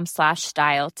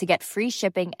quince.com/style to get free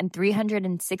shipping and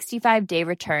 365-day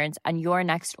returns on your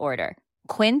next order.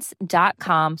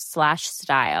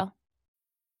 Quince.com/style.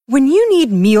 When you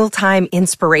need mealtime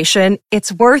inspiration,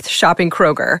 it's worth shopping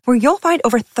Kroger, where you'll find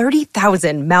over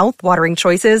 30,000 mouth-watering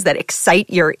choices that excite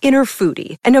your inner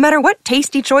foodie. And no matter what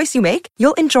tasty choice you make,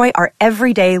 you'll enjoy our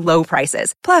everyday low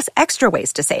prices, plus extra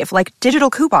ways to save, like digital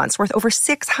coupons worth over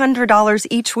 $600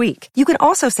 each week. You can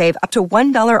also save up to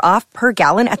 $1 off per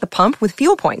gallon at the pump with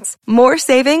fuel points. More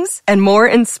savings and more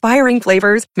inspiring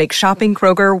flavors make shopping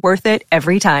Kroger worth it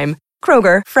every time.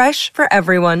 Kroger, fresh for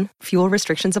everyone. Fuel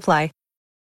restrictions apply.